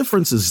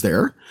 Differences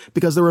there,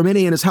 because there were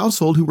many in his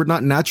household who were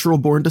not natural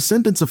born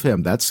descendants of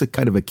him. That's a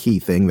kind of a key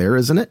thing there,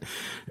 isn't it?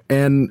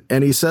 And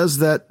he says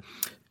that,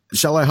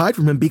 shall I hide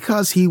from him,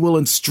 because he will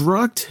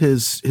instruct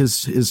his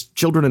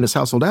children and his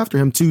household after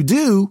him to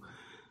do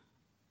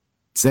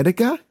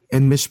tzedakah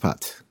and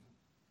mishpat,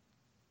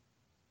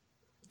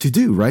 to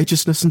do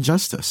righteousness and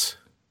justice,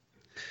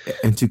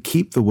 and to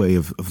keep the way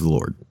of the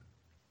Lord.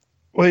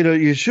 Well,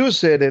 Yeshua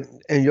said in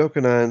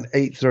Yochanan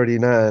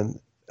 8:39,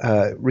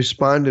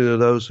 responding to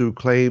those who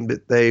claimed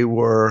that they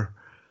were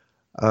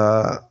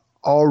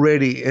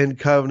already in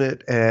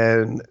covenant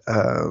and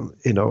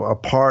a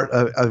part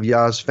of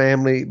Yah's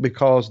family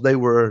because they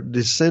were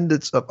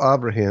descendants of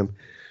Abraham.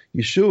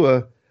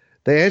 Yeshua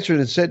They answered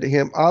and said to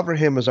him,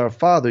 Abraham is our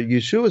father.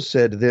 Yeshua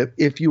said to them,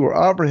 if you were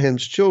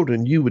Abraham's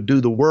children, you would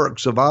do the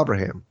works of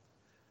Abraham.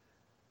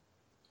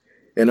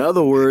 In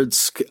other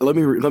words, let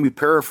me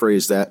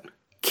paraphrase that.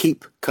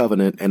 Keep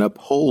covenant and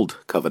uphold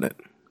covenant.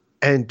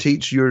 And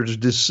teach your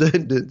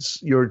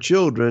descendants, your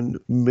children,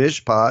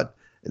 mishpat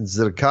and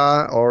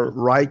tzedakah, or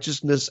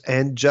righteousness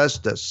and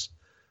justice.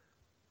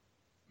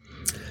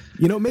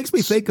 You know, it makes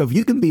me think of,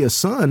 you can be a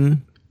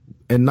son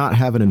and not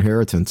have an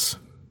inheritance.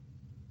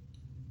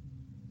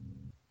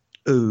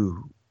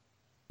 Ooh.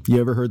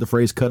 You ever heard the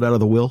phrase cut out of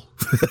the will?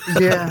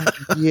 Yeah.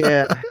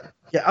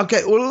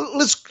 Okay, well,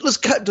 let's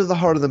cut to the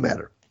heart of the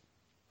matter.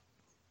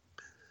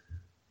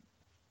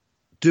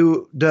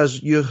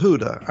 Does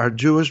Yehuda, our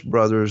Jewish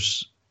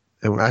brothers,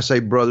 and when I say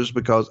brothers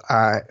because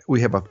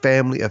we have a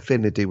family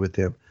affinity with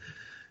them,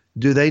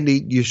 do they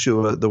need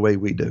Yeshua the way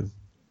we do?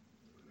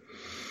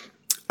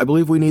 I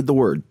believe we need the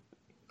word.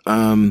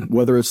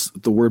 Whether it's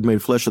the word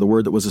made flesh or the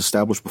word that was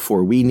established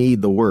before, we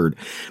need the word.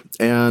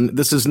 And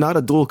this is not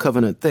a dual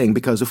covenant thing,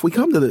 because if we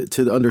come to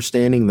the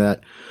understanding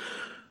that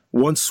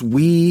once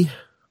we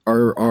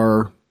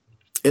are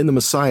in the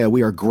Messiah,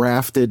 we are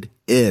grafted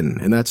in.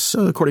 And that's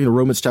according to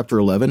Romans chapter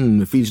 11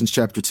 and Ephesians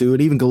chapter 2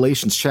 and even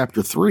Galatians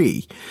chapter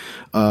 3,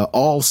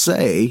 all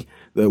say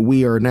that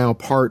we are now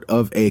part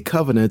of a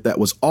covenant that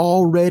was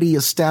already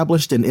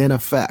established and in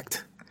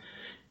effect.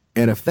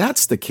 And if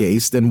that's the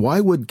case, then why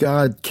would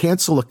God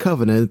cancel a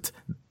covenant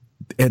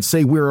and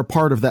say we're a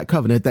part of that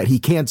covenant that he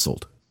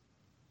canceled?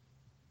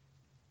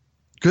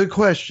 Good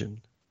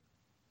question.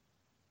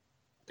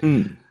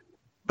 But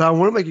I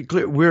want to make it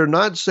clear, we're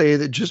not saying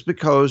that just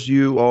because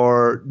you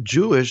are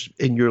Jewish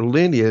in your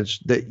lineage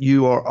that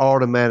you are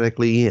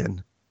automatically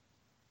in,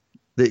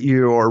 that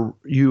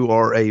you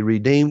are a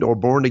redeemed or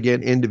born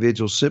again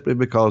individual simply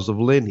because of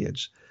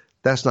lineage.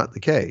 That's not the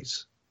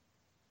case.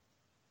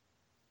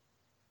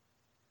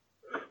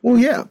 Well,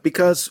 yeah,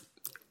 because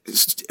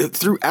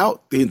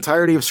throughout the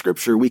entirety of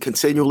Scripture, we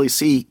continually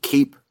see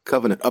keep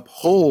covenant,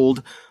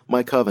 uphold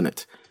my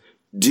covenant,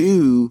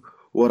 do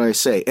what I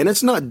say. And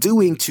it's not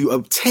doing to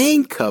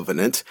obtain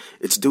covenant,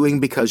 it's doing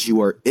because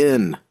you are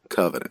in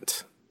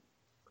covenant.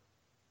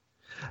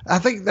 I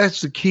think that's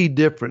the key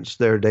difference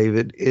there,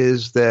 David,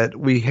 is that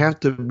we have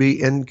to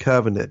be in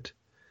covenant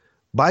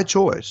by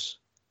choice.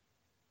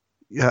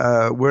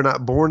 We're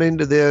not born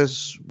into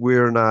this.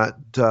 We're not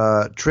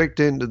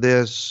tricked into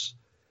this.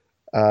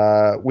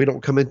 We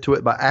don't come into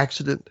it by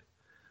accident,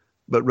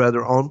 but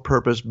rather on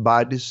purpose,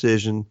 by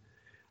decision.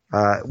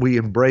 We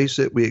embrace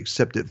it, we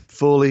accept it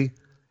fully,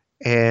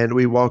 and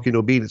we walk in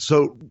obedience.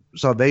 So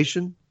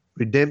salvation,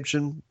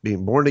 redemption,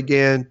 being born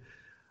again,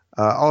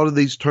 all of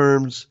these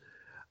terms,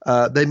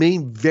 they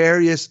mean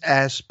various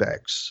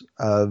aspects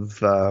of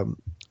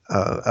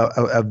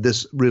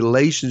this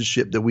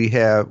relationship that we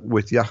have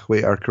with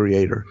Yahweh, our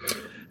Creator.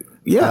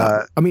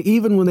 Yeah, I mean,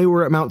 even when they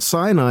were at Mount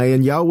Sinai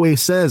and Yahweh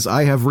says,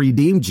 I have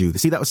redeemed you.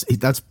 See, that's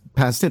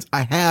past tense.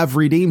 I have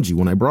redeemed you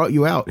when I brought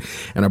you out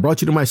and I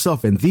brought you to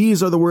myself. And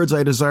these are the words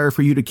I desire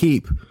for you to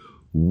keep.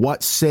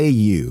 What say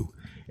you?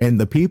 And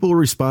the people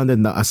responded,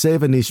 Na'aseh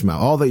v'nishma.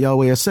 All that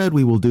Yahweh has said,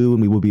 we will do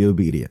and we will be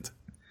obedient.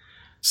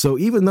 So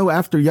even though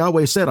after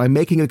Yahweh said, I'm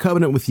making a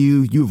covenant with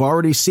you, you've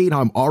already seen how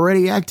I'm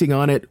already acting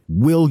on it.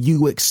 Will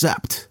you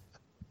accept?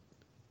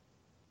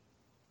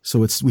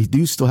 So we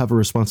do still have a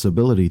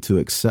responsibility to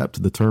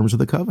accept the terms of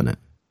the covenant.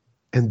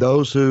 And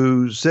those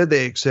who said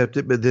they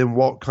accepted, but then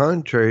walked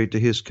contrary to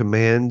his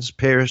commands,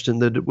 perished in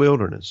the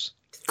wilderness.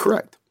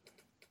 Correct.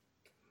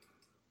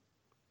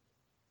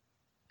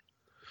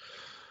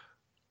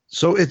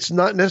 So it's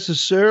not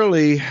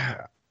necessarily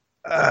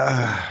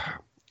our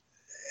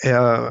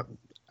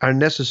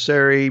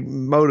necessary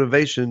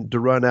motivation to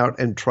run out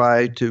and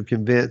try to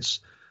convince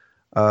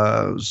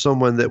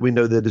someone that we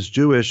know that is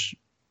Jewish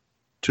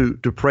to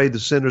pray the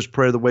sinner's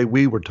prayer the way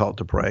we were taught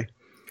to pray.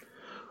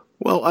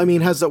 Well, I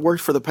mean, has that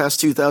worked for the past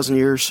 2,000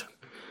 years?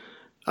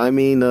 I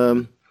mean,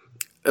 and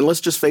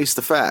let's just face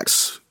the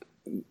facts.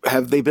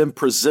 Have they been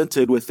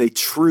presented with a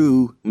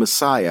true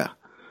Messiah?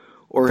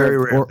 Or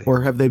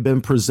have they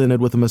been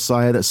presented with a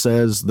Messiah that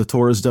says the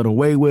Torah is done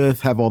away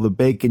with, have all the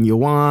bacon you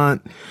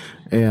want,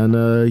 and,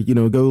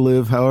 go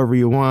live however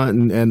you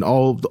want, and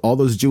all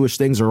those Jewish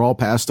things are all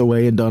passed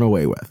away and done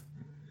away with?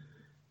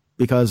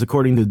 Because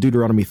according to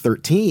Deuteronomy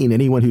 13,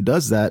 anyone who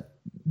does that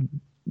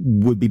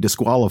would be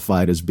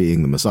disqualified as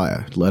being the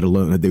Messiah, let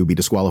alone that they would be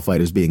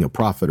disqualified as being a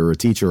prophet or a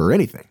teacher or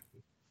anything.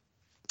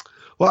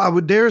 Well, I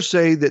would dare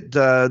say that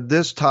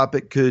this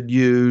topic could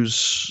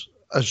use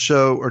a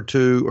show or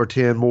 2 or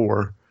 10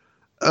 more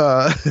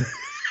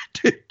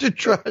to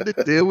try to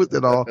deal with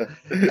it all.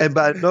 And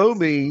by no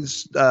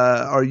means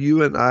are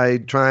you and I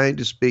trying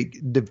to speak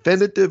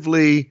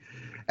definitively,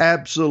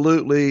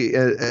 absolutely,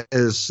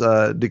 as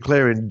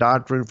declaring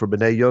doctrine for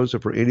B'nai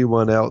Yosef or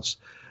anyone else.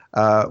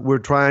 We're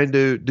trying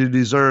to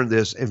discern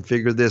this and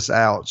figure this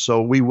out.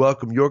 So we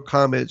welcome your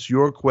comments,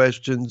 your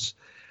questions,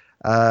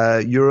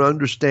 your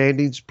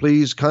understandings.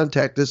 Please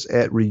contact us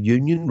at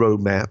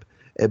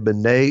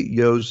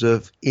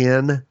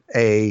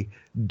reunionroadmap@B'naiYosefNA.com.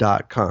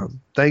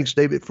 Thanks,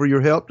 David, for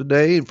your help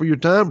today and for your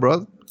time,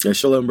 brother. Yeah,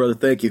 shalom, brother.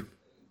 Thank you.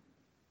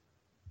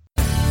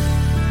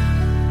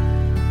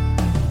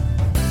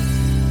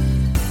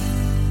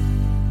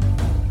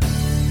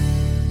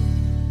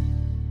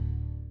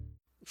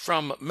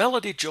 From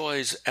Melody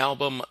Joy's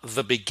album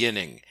The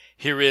Beginning,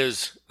 here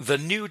is The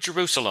New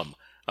Jerusalem,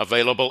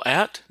 available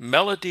at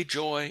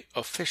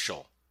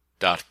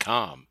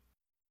melodyjoyofficial.com.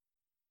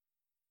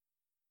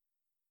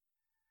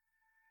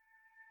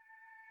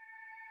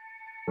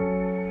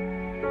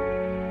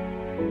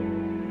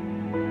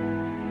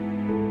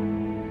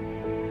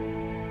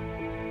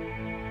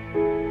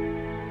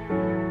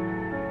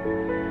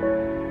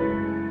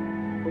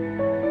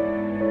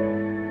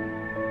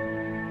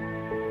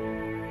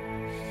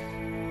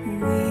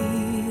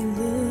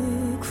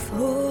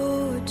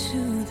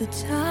 The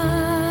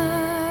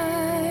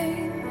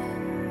time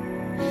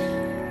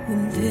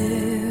when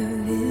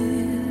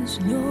there is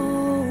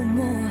no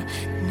more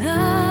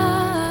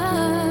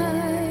night,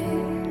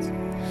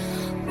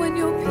 when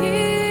your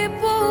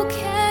people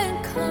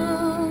can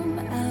come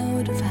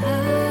out of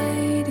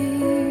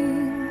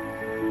hiding,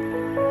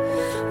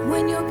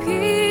 when your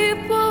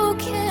people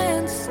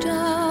can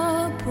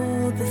stop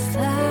all the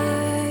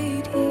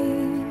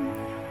fighting,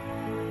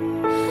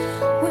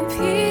 when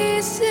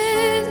peace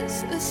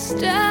is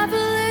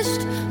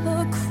established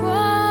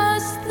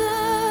across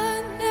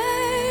the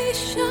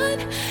nation,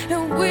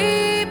 and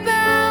we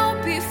bow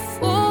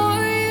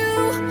before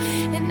you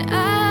in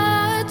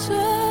adoration.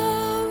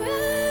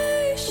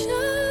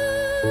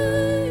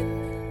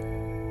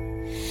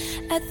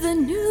 At the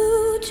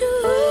New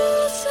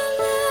Jerusalem,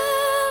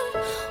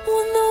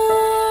 when the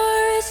war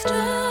is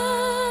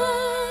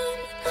done,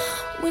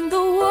 when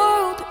the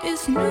world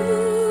is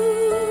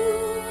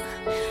new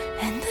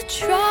and the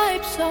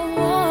tribes are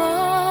one,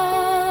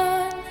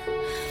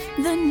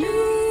 the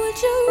New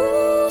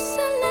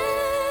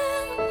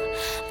Jerusalem,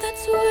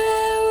 that's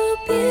where we'll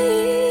be,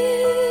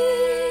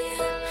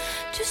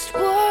 just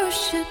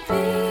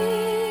worshiping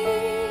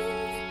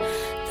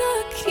the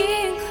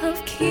King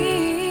of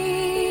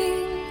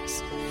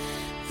Kings,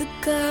 the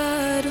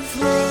God of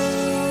love.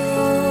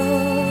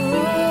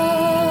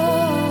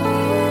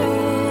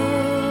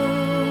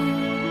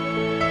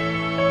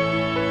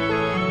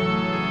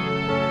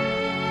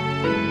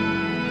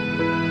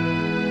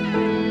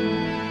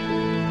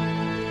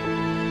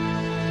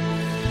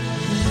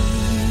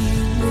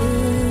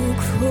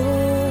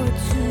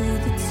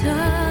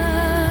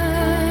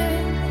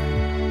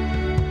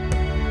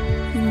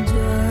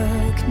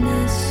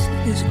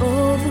 Is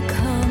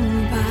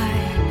overcome by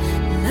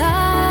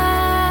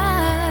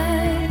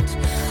light,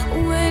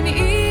 when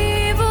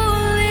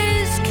evil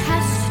is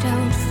cast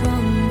out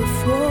from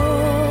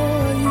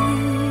before you,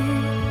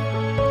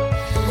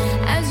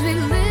 as we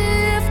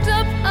lift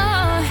up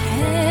our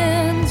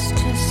hands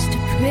just to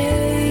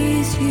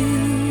praise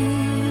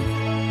you,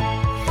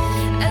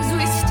 as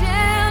we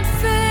stand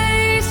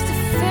face to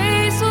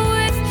face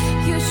with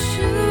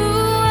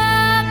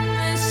Yeshua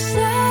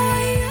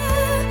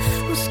Messiah,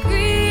 we'll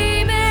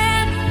scream,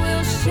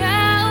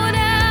 shout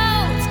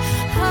out,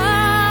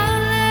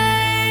 hallelujah,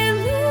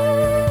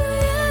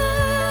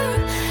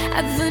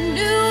 at the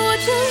New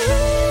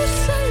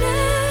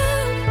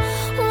Jerusalem,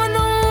 when the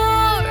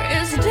war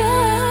is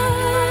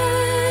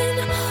done,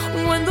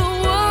 when the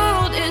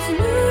world is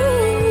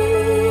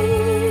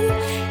new,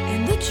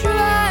 and the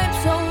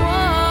tribes are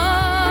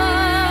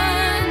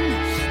one,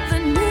 the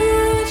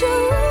New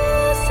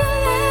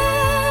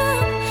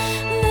Jerusalem,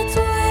 that's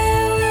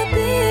where we'll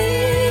be,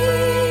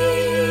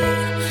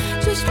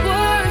 just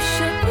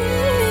worshiping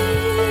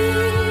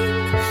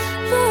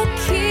the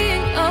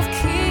King of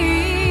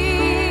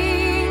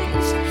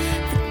Kings,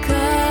 the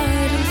God of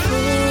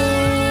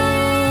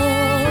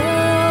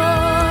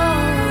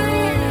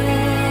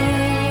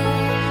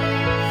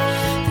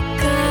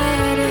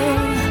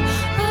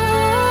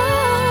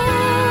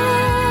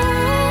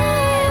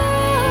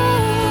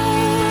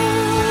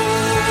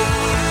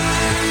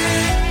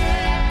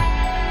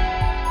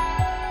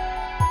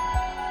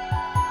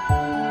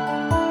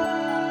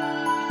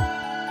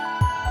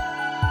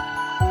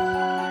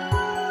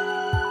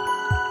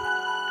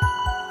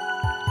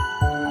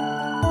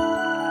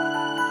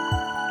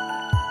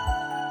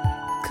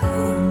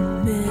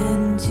come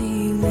and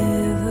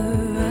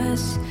deliver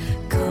us,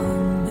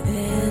 come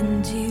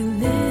and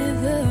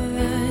deliver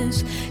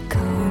us,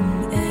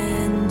 come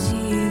and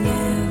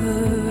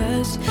deliver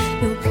us,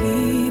 your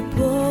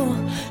people,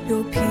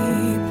 your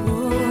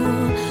people,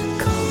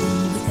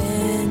 come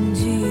and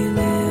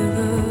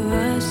deliver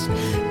us,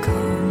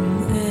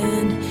 come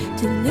and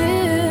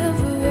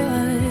deliver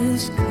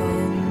us,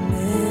 come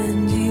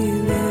and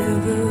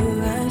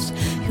deliver us,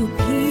 your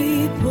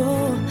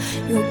people,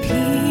 your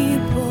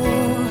people.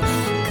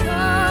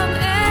 Come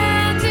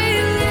and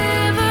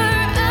deliver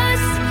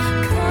us,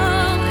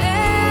 come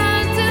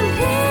and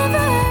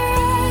deliver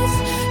us,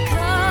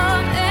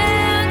 come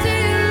and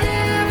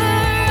deliver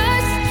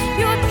us,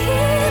 your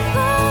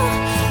people,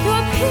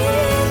 your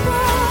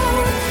people.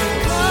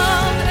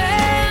 Come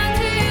and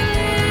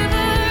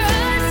deliver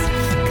us,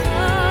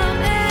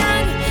 come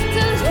and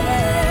deliver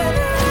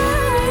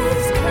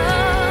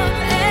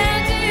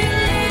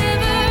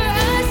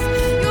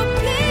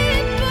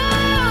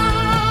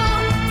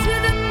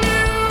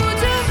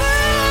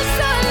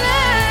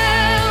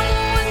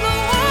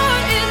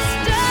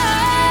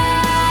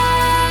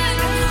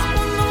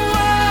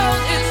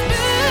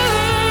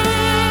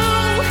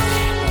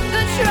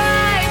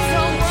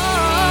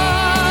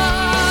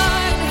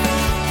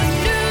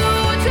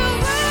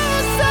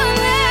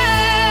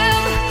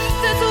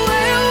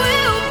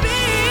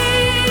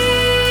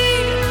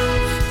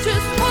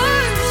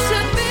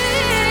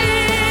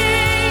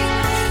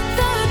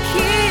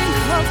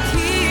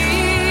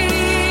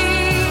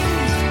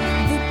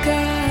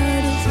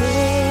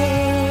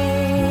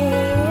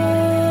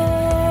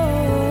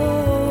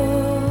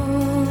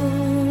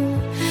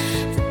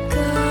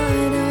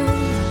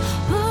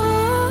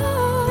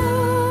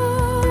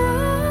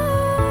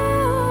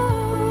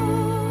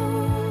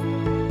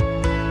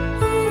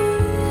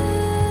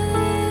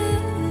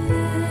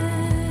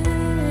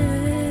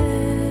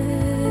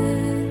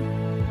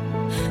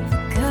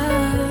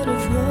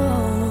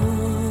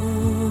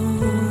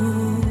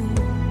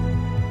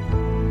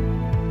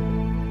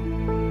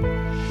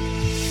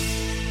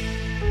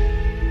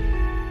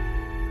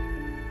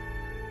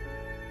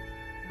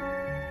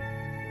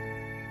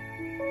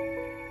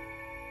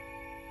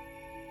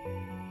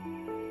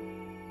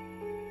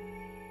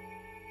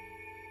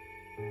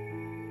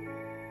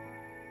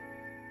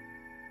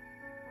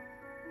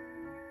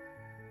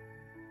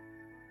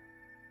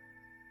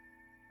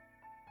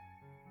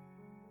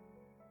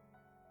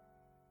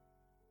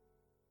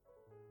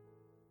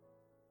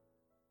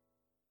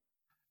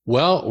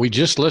Well, we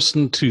just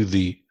listened to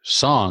the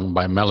song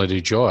by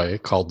Melody Joy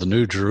called The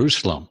New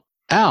Jerusalem.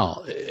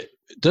 Al,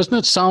 doesn't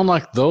it sound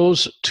like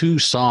those two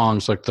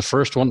songs, like the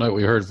first one that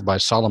we heard by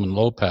Solomon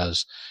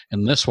Lopez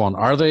and this one,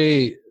 are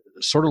they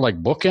sort of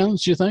like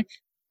bookends, do you think?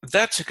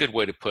 That's a good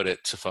way to put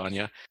it,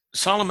 Stefania.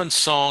 Solomon's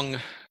song,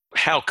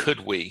 How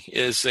Could We,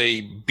 is a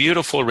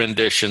beautiful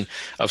rendition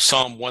of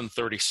Psalm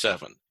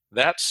 137.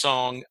 That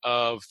song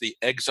of the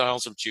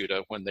exiles of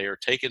Judah when they are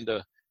taken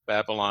to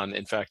Babylon.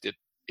 In fact,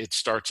 it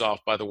starts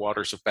off by the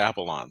waters of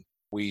Babylon.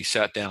 We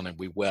sat down and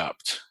we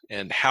wept.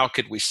 And how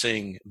could we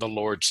sing the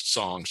Lord's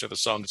songs or the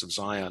songs of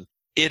Zion?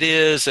 It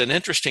is an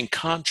interesting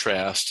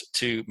contrast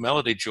to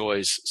Melody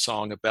Joy's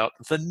song about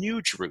the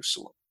New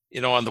Jerusalem.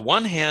 On the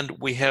one hand,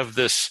 we have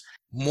this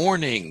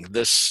mourning,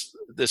 this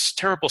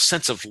terrible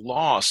sense of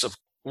loss of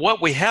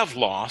what we have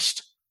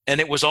lost,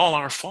 and it was all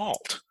our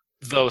fault.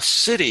 The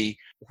city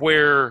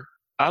where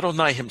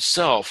Adonai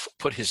himself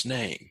put his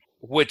name,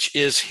 which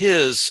is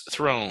his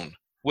throne,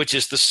 which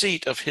is the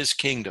seat of his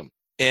kingdom.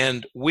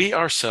 And we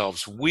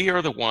ourselves, we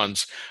are the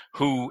ones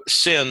who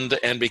sinned,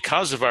 and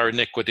because of our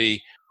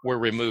iniquity, were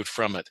removed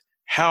from it.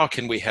 How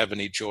can we have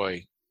any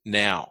joy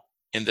now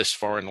in this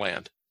foreign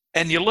land?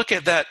 And you look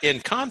at that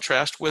in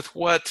contrast with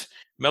what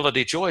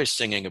Melody Joy is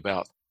singing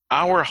about.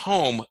 Our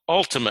home,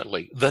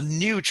 ultimately, the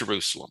New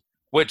Jerusalem,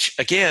 which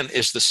again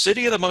is the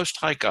city of the Most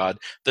High God,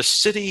 the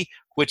city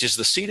which is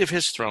the seat of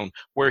his throne,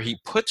 where he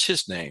puts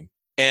his name.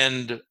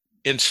 And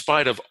in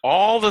spite of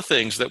all the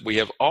things that we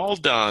have all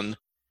done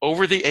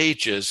over the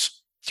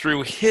ages,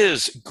 through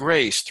his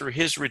grace, through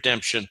his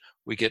redemption,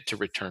 we get to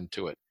return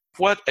to it.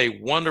 What a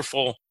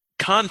wonderful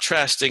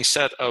contrasting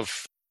set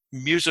of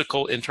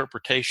musical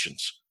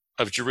interpretations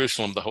of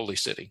Jerusalem, the holy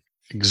city.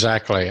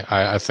 Exactly.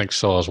 I think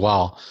so as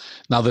well.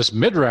 Now, this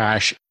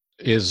midrash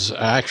is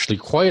actually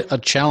quite a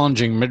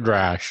challenging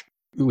midrash.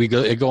 We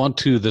go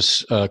into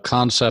this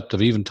concept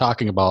of even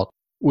talking about,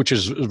 which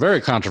is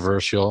very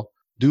controversial,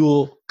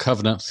 dual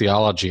covenant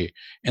theology.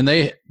 And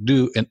they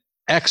do an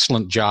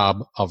excellent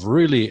job of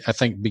really, I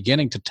think,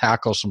 beginning to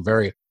tackle some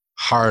very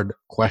hard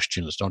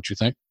questions, don't you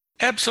think?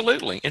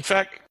 Absolutely. In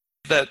fact,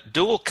 that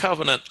dual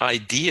covenant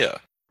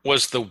idea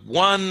was the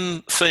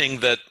one thing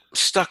that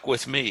stuck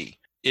with me,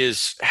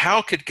 is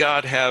how could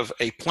God have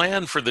a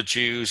plan for the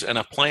Jews and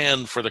a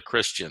plan for the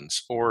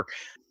Christians? Or,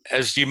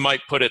 as you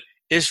might put it,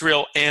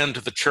 Israel and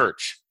the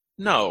church.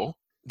 No,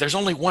 there's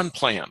only one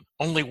plan,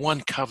 only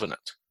one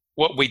covenant.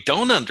 What we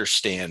don't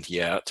understand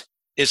yet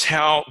is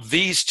how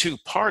these two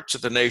parts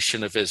of the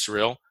nation of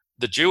Israel,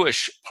 the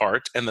Jewish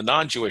part and the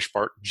non-Jewish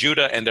part,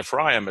 Judah and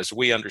Ephraim, as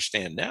we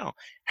understand now,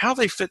 how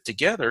they fit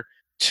together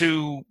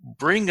to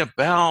bring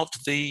about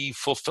the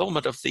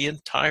fulfillment of the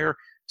entire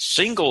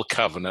single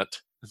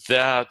covenant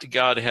that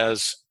God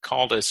has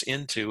called us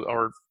into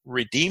or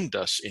redeemed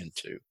us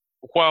into.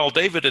 While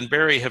David and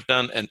Barry have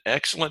done an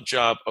excellent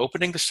job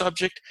opening the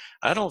subject,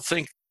 I don't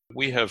think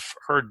we have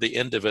heard the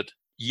end of it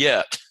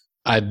yet.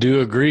 I do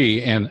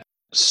agree. And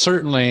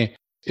certainly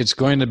it's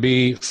going to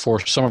be, for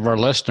some of our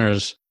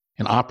listeners,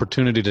 an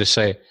opportunity to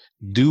say,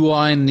 do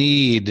I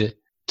need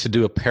to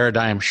do a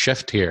paradigm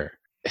shift here?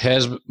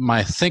 Has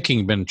my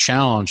thinking been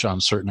challenged on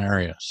certain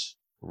areas?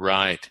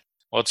 Right.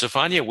 Well,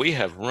 Stefania, we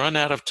have run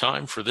out of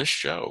time for this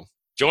show.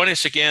 Join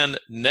us again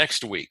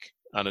next week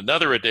on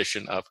another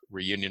edition of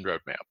Reunion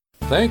Roadmap.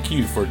 Thank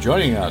you for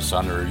joining us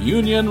on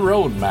Reunion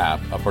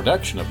Roadmap, a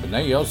production of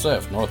BYNA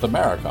Yosef North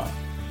America.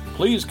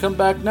 Please come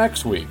back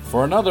next week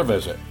for another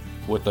visit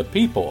with the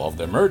people of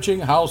the emerging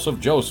house of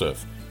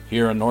Joseph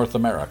here in North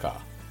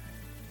America.